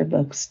picture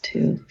books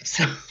too.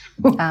 So,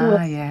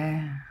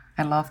 yeah,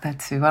 I love that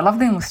too. I love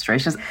the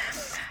illustrations.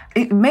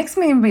 It makes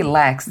me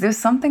relax. There's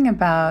something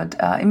about,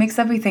 it makes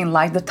everything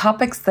light. The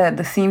topics, the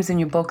themes in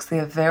your books, they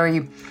are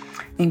very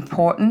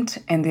important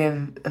and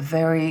they're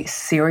very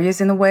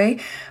serious in a way,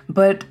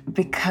 but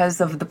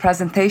because of the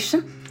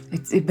presentation,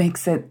 it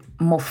makes it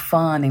more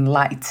fun and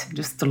light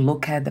just to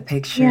look at the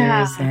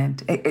pictures,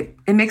 and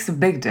it makes a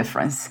big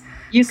difference.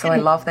 I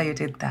love that you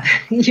did that.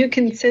 You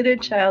can sit a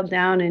child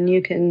down and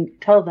you can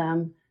tell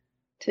them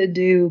to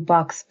do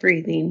box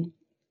breathing.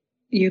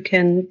 You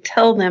can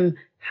tell them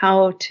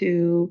how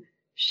to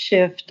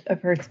shift a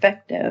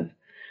perspective.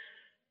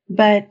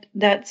 But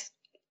that's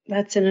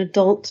an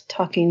adult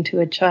talking to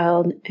a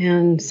child,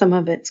 and some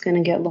of it's going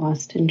to get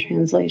lost in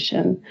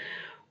translation.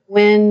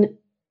 When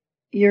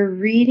you're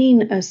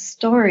reading a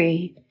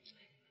story,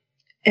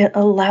 it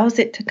allows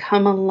it to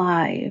come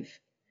alive.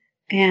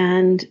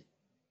 And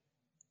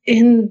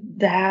in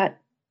that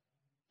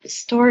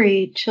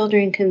story,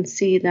 children can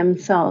see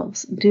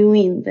themselves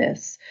doing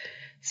this.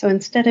 So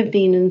instead of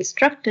being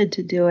instructed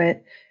to do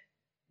it,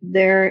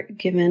 they're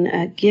given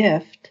a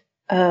gift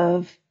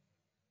of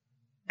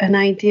an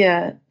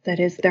idea that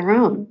is their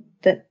own,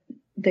 that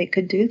they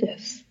could do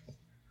this.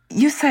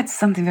 You said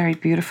something very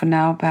beautiful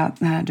now about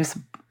just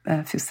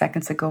a few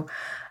seconds ago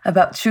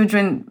about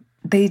children.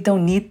 They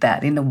don't need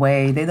that in a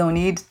way. They don't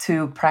need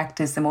to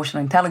practice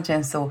emotional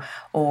intelligence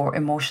or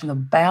emotional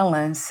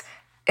balance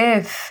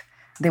if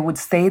they would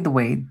stay the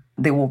way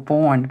they were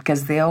born,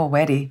 because they are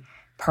already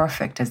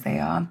perfect as they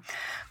are.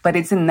 But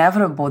it's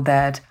inevitable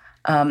that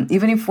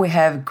even if we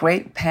have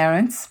great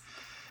parents,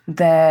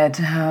 that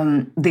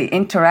the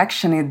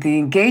interaction and the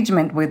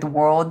engagement with the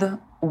world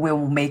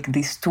will make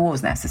these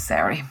tools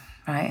necessary.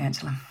 Right,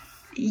 Angela?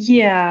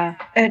 Yeah.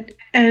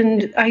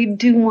 And I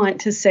do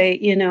want to say,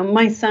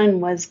 my son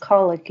was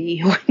colicky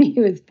when he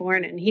was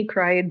born, and he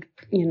cried,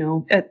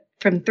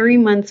 from 3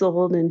 months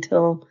old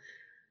until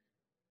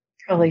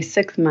probably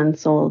 6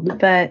 months old.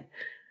 But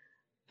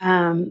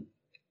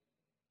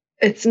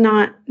it's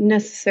not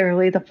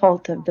necessarily the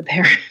fault of the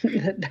parent.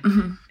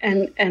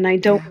 Mm-hmm. And I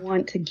don't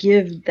want to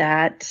give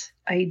that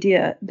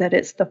idea that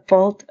it's the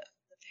fault of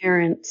the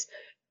parents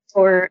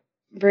for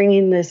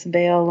bringing this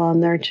veil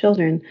on their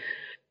children.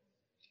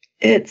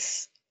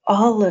 It's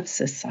all of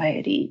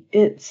society.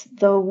 It's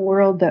the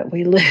world that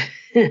we live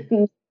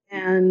in.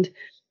 And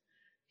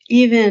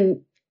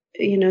even,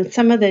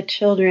 some of the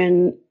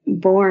children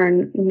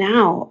born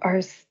now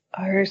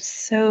are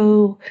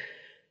so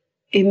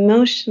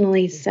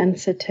emotionally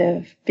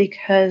sensitive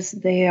because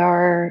they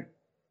are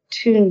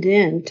tuned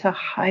in to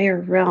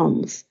higher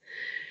realms.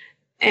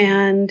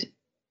 And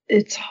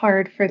it's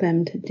hard for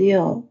them to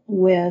deal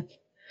with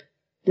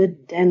the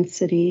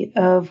density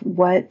of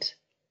what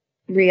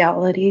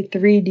reality,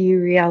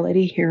 3D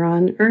reality here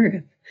on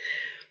Earth.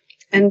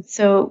 And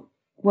so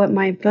what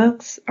my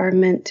books are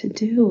meant to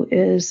do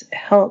is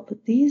help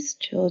these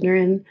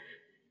children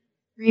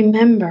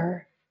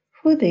remember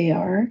who they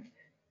are,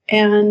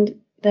 and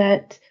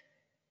that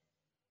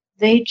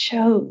their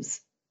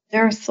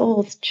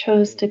souls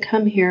chose to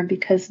come here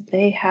because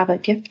they have a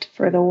gift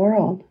for the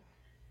world.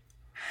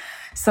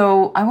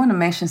 So I want to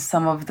mention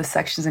some of the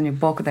sections in your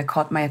book that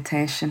caught my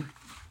attention.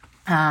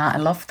 I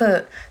love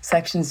the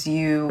sections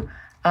you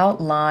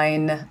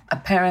outline a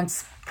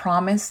parent's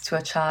promise to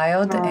a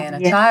child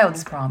and a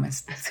child's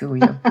promise to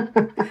you.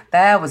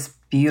 That was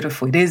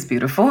beautiful. It is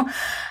beautiful.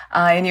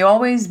 And you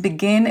always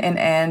begin and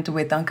end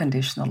with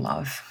unconditional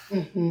love.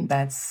 Mm-hmm.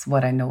 That's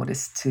what I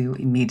noticed too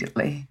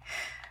immediately.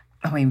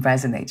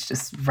 Resonates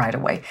just right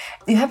away.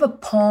 You have a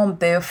poem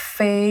there,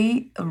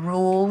 Faye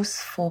Rules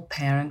for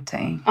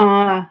Parenting.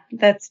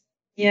 That's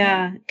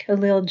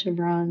Khalil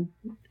Gibran.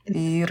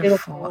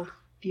 Beautiful.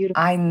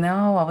 I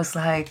know. I was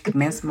like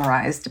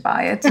mesmerized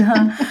by it.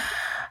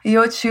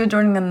 Your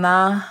children are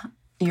not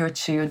your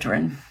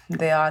children.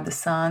 They are the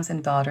sons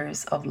and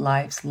daughters of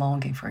life's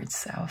longing for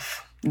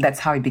itself. That's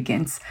how it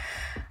begins.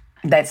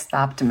 That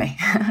stopped me.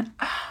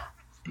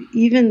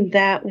 Even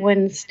that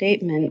one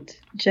statement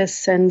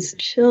just sends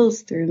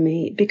chills through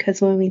me,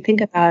 because when we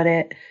think about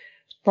it,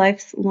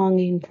 life's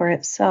longing for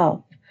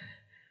itself.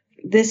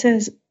 This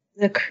is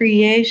the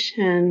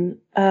creation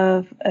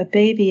of a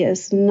baby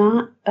is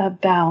not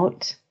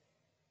about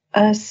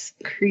us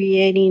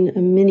creating a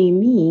mini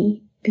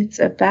me. It's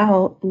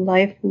about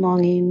life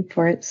longing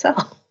for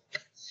itself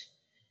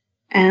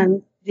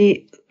and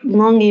the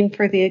longing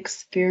for the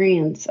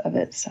experience of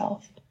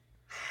itself.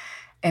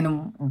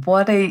 And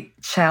what a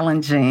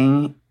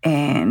challenging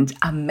and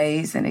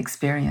amazing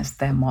experience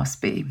that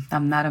must be.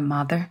 I'm not a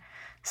mother,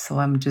 so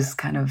I'm just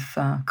kind of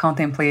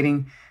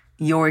contemplating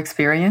your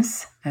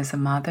experience as a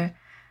mother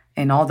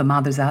and all the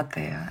mothers out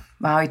there.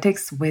 Wow, it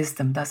takes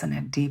wisdom, doesn't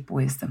it? Deep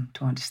wisdom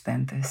to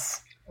understand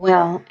this.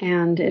 Well,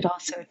 and it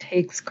also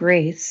takes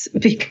grace.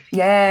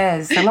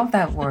 Yes, I love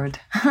that word.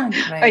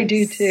 I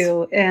do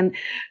too. And,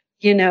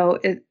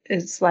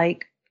 it's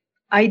like,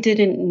 I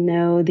didn't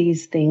know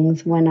these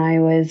things when I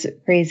was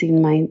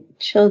raising my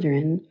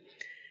children.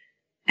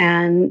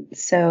 And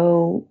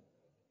so,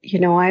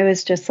 I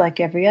was just like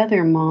every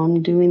other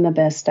mom, doing the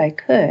best I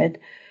could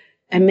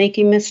and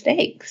making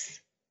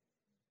mistakes.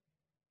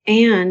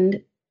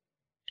 And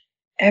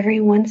every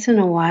once in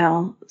a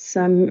while,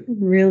 some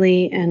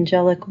really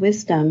angelic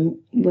wisdom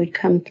would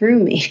come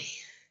through me.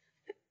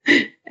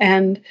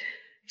 And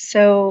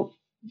so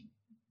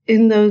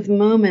in those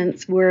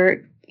moments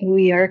where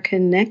we are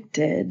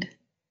connected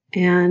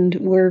and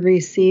we're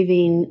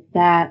receiving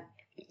that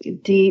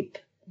deep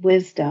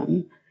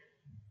wisdom,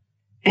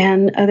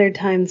 and other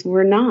times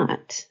we're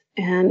not.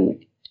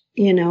 And,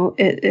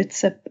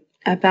 it's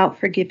about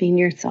forgiving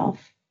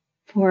yourself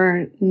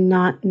for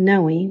not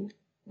knowing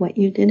what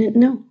you didn't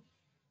know.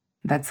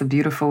 That's a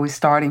beautiful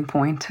starting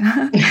point. In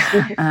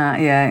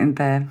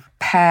the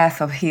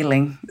path of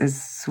healing,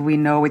 as we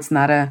know, it's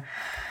not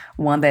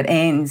one that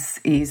ends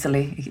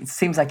easily. It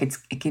seems like it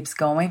keeps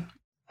going.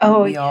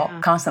 We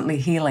are constantly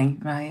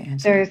healing, right? And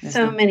there's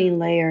so many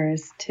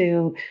layers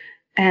too.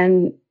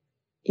 And,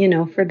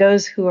 for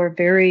those who are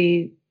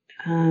very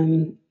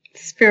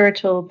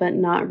spiritual but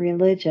not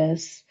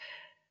religious,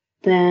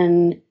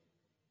 then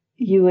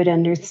you would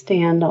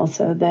understand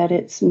also that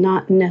it's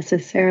not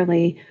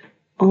necessarily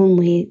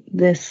only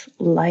this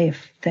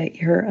life that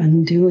you're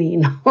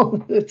undoing all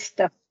this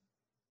stuff.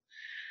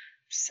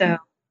 So,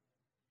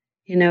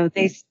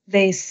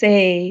 they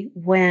say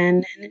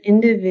when an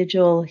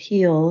individual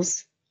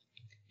heals,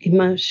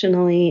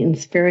 emotionally and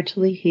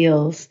spiritually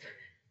heals,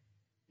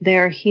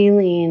 they're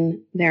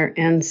healing their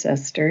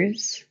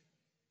ancestors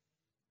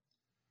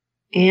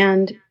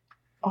and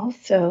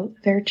also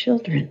their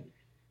children.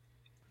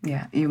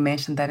 Yeah, you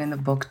mentioned that in the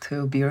book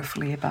too,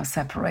 beautifully, about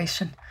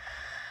separation.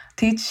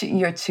 Teach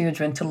your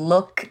children to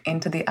look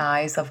into the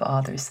eyes of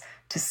others,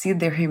 to see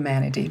their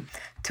humanity.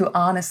 To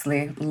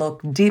honestly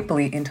look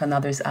deeply into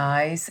another's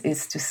eyes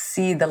is to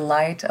see the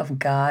light of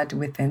God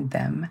within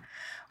them.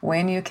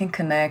 When you can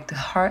connect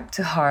heart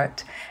to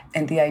heart,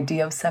 and the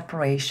idea of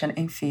separation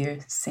and fear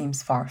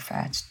seems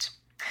far-fetched.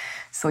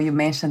 So you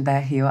mentioned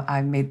that here.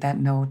 I made that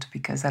note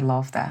because I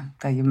love that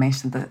you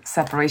mentioned the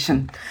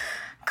separation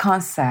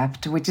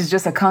concept, which is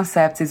just a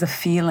concept, is a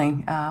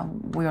feeling.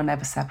 We are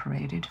never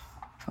separated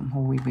from who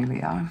we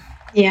really are.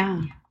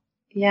 Yeah.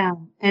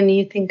 And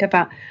you think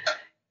about,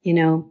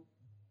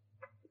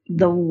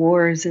 the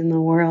wars in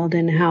the world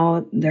and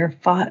how they're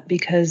fought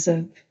because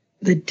of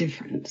the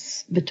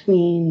difference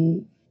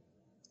between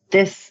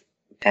this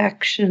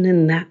faction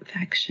and that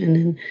faction.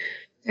 And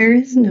there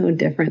is no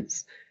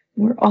difference.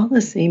 We're all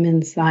the same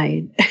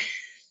inside.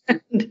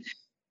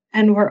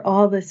 And we're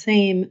all the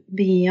same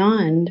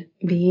beyond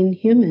being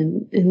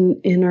human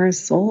in our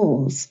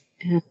souls.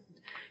 And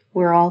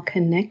we're all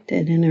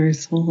connected in our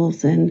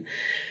souls. And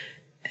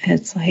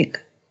it's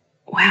like,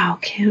 wow,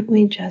 can't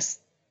we just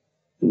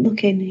look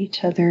at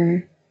each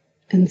other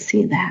and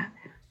see that?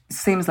 It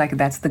seems like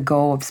that's the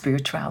goal of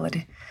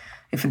spirituality.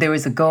 If there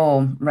is a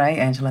goal, right,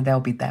 Angela,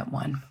 that'll be that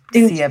one.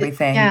 See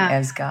everything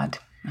as God,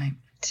 right?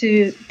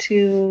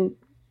 To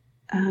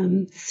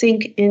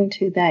sink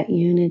into that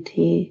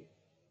unity.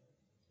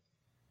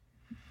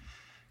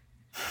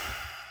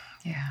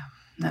 Yeah,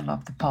 I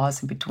love the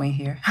pause in between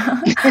here.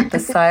 The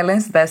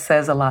silence, that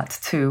says a lot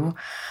too.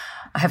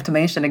 I have to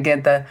mention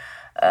again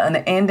an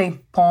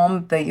ending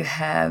poem that you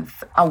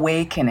have,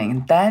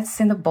 Awakening. That's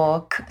in the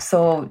book.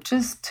 So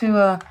just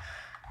to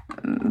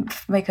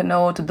make a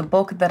note, the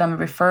book that I'm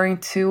referring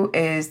to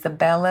is the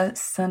Bella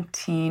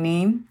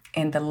Santini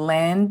in the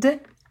Land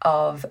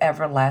of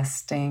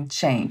Everlasting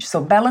Change.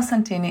 So Bella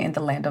Santini in the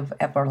Land of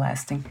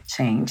Everlasting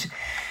Change.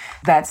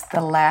 That's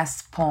the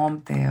last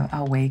poem there,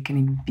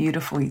 Awakening,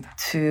 beautifully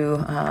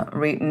too,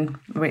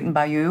 written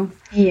by you.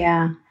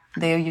 Yeah.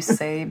 There you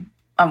say,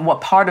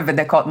 what part of it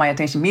that caught my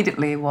attention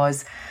immediately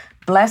was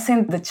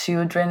blessing the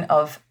children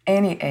of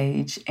any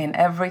age in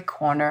every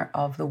corner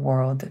of the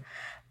world,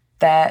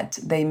 that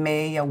they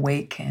may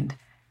awaken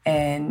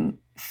and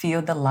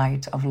feel the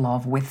light of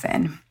love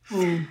within.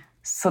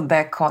 So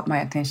that caught my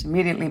attention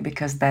immediately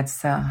because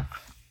that's it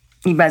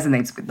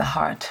resonates with the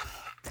heart.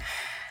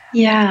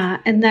 Yeah,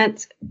 and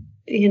that's,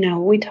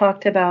 we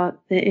talked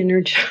about the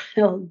inner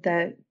child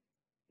that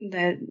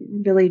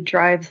really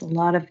drives a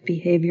lot of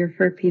behavior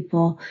for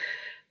people.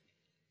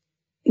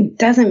 It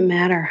doesn't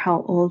matter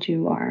how old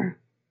you are.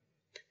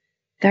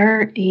 There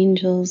are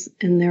angels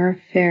and there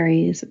are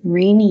fairies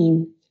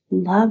raining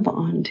love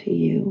onto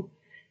you,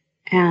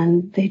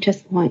 and they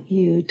just want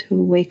you to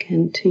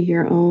awaken to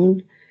your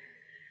own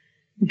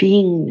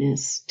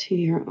beingness, to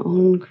your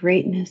own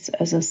greatness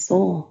as a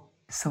soul.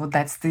 So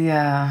that's the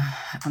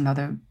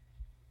another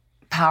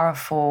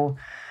powerful,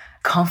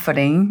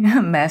 comforting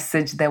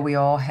message that we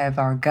all have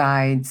our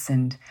guides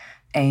and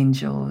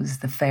angels,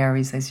 the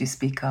fairies, as you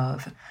speak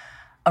of,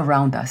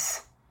 around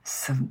us.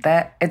 So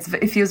that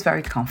it feels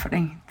very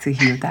comforting to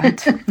hear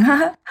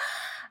that.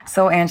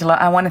 So, Angela,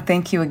 I want to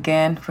thank you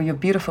again for your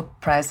beautiful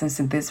presence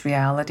in this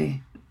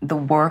reality, the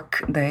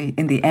work,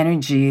 in the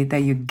energy that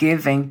you're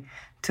giving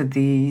to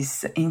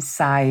these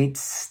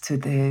insights, to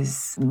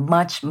these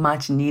much,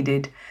 much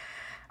needed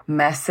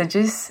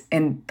messages.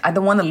 And I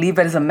don't want to leave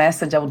it as a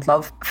message. I would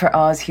love for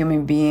us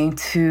human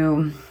beings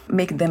to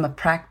make them a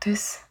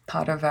practice,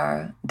 part of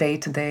our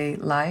day-to-day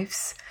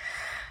lives.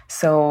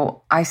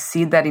 So I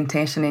see that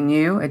intention in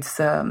you. It's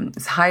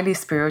highly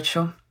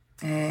spiritual.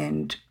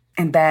 And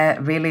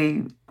that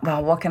really,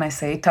 well, what can I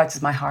say? It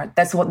touches my heart.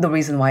 That's the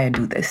reason why I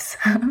do this.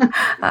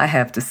 I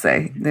have to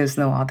say, there's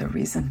no other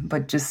reason,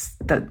 but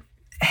just that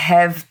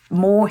have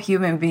more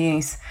human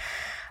beings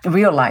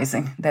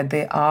realizing that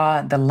they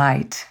are the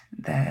light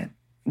that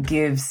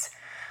gives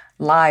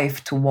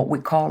life to what we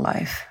call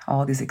life,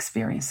 all these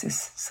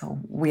experiences. So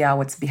we are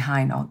what's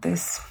behind all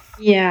this.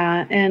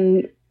 Yeah,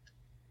 and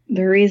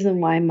the reason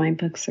why my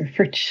books are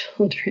for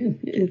children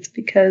is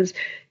because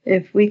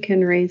if we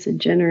can raise a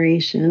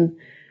generation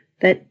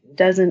that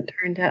doesn't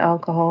turn to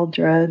alcohol,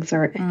 drugs,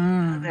 or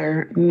any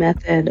other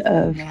method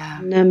of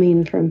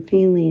numbing from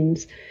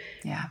feelings,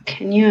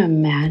 can you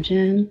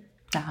imagine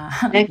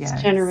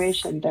next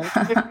generation?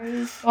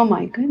 Oh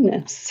my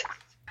goodness.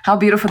 How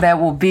beautiful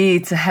that will be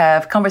to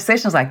have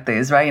conversations like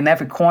this, right? In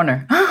every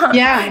corner.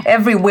 Yeah.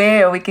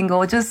 Everywhere we can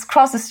go, just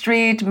cross the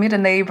street, meet a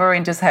neighbor,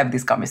 and just have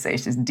these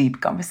conversations,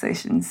 deep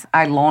conversations.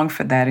 I long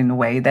for that in a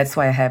way. That's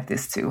why I have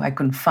this too. I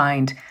couldn't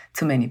find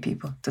too many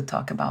people to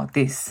talk about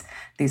these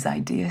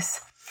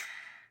ideas.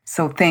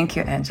 So thank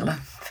you, Angela,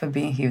 for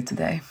being here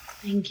today.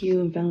 Thank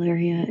you,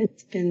 Valeria.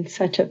 It's been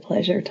such a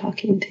pleasure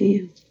talking to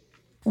you.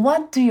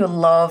 What do you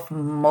love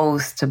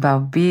most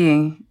about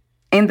being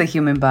in the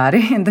human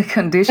body, in the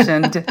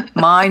conditioned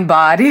mind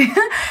body,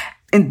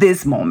 in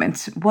this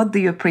moment? What do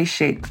you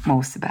appreciate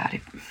most about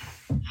it?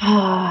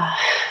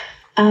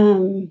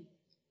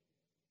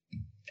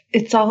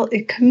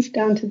 It comes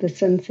down to the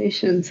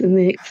sensations and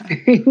the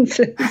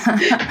experiences.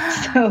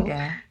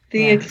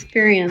 The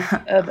experience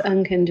of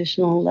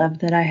unconditional love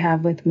that I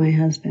have with my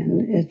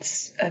husband,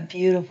 it's a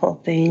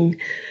beautiful thing.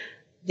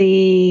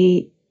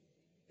 The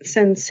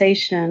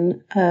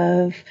sensation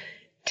of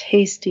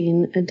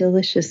tasting a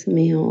delicious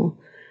meal.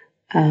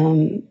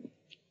 My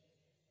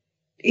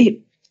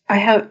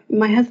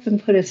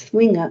husband put a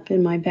swing up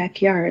in my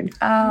backyard.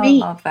 Oh, I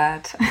love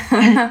that.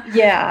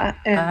 Yeah.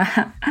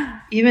 And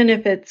even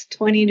if it's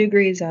 20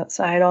 degrees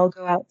outside, I'll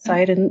go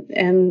outside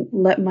and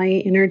let my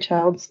inner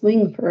child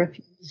swing for a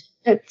few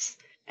minutes.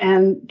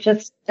 And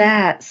just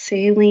that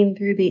sailing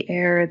through the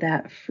air,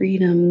 that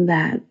freedom,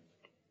 that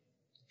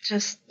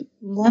just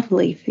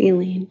lovely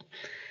feeling.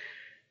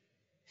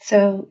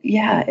 So,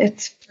 yeah,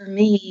 it's for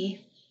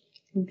me,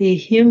 the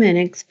human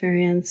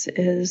experience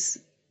is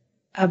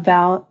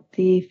about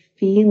the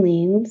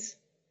feelings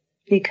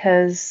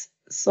because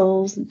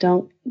souls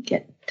don't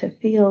get to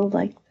feel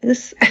like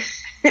this.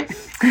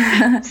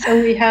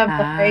 So we have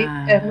the high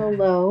and the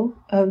low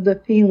of the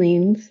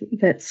feelings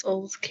that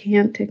souls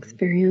can't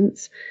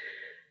experience,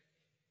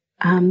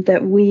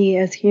 that we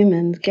as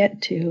humans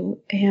get to,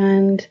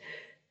 and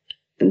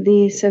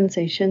the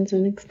sensations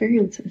and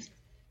experiences.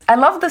 I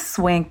love the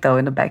swing, though,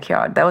 in the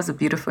backyard. That was a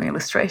beautiful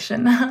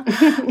illustration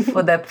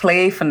for that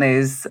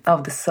playfulness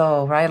of the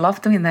soul, right? I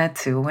love doing that,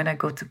 too. When I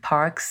go to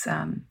parks,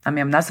 I'm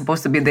not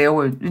supposed to be there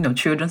with,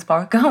 children's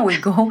park. We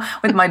go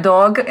with my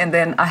dog, and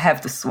then I have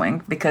to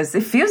swing because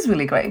it feels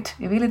really great.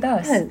 It really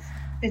does.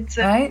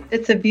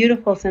 It's a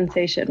beautiful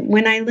sensation.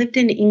 When I lived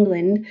in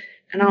England,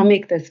 and I'll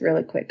make this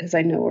really quick because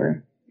I know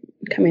we're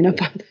coming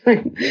up on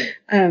time.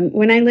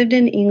 When I lived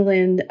in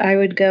England, I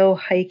would go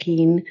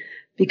hiking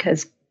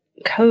because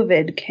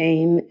COVID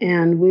came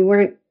and we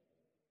weren't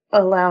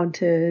allowed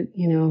to,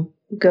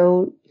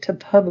 go to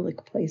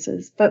public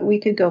places, but we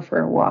could go for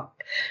a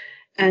walk.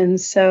 And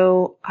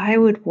so I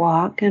would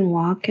walk and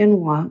walk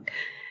and walk.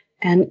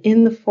 And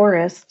in the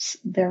forests,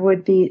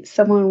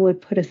 someone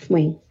would put a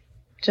swing,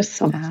 just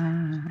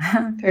something.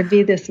 There'd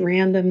be this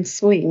random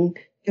swing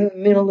in the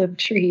middle of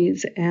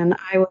trees. And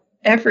I would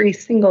every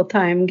single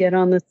time get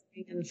on the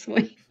swing and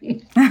swing.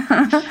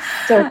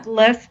 So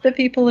bless the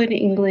people in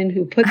England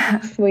who put the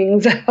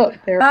swings out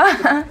there.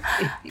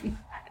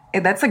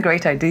 That's a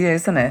great idea,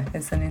 isn't it?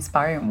 It's an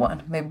inspiring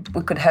one. Maybe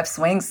we could have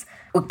swings.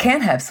 We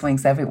can have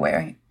swings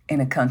everywhere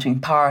in a country, in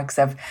parks.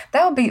 That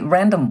would be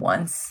random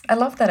ones. I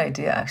love that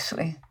idea,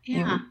 actually.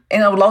 Yeah.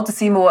 And I would love to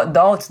see more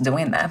adults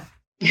doing that,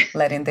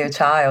 letting their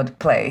child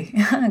play.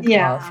 Go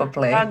out for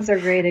play. Dogs are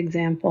a great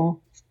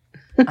example.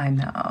 I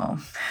know.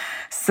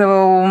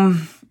 So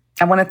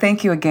I want to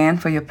thank you again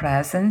for your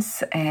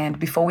presence. And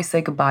before we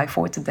say goodbye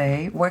for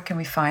today, where can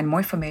we find more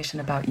information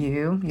about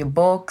you, your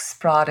books,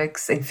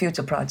 products, and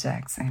future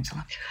projects,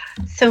 Angela?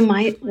 So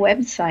my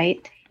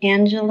website,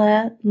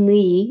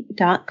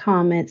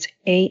 angelalegh.com, it's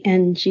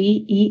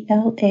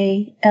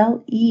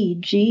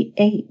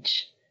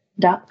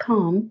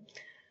ANGELALEGH.com,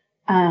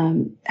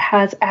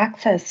 has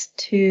access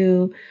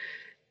to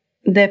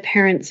the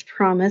Parents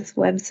Promise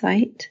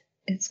website.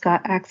 It's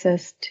got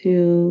access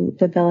to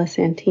the Bella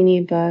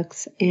Santini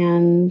books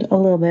and a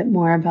little bit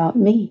more about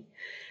me.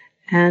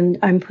 And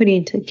I'm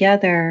putting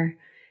together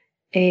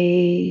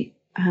a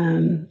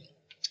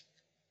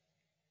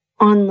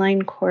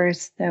online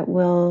course that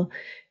will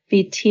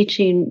be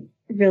teaching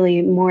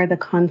really more the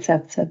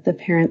concepts of the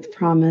Parents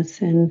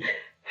Promise and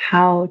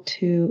how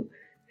to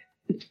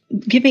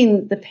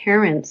giving the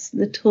parents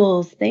the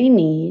tools they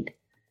need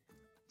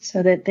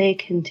so that they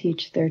can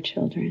teach their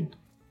children.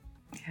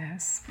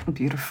 Yes,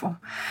 beautiful.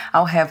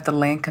 I'll have the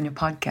link on your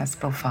podcast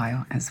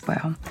profile as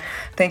well.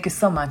 Thank you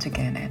so much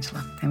again,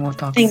 Angela, and we'll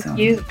talk soon. Thank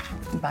you.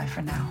 Bye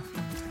for now.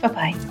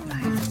 Bye-bye.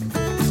 Bye.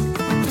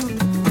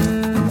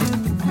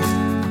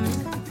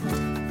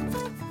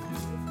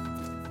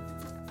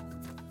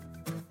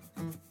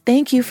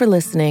 Thank you for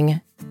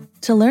listening.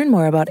 To learn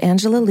more about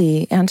Angela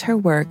Lee and her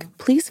work,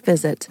 please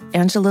visit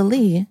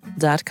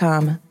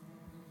angelalee.com.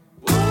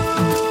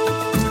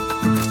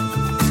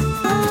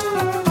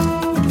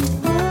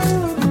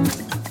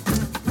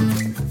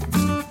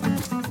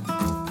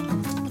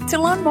 To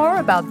learn more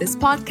about this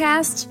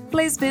podcast,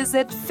 please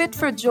visit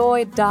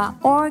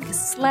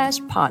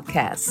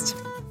fitforjoy.org/podcast.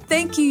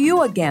 Thank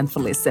you again for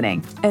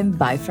listening, and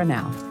bye for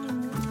now.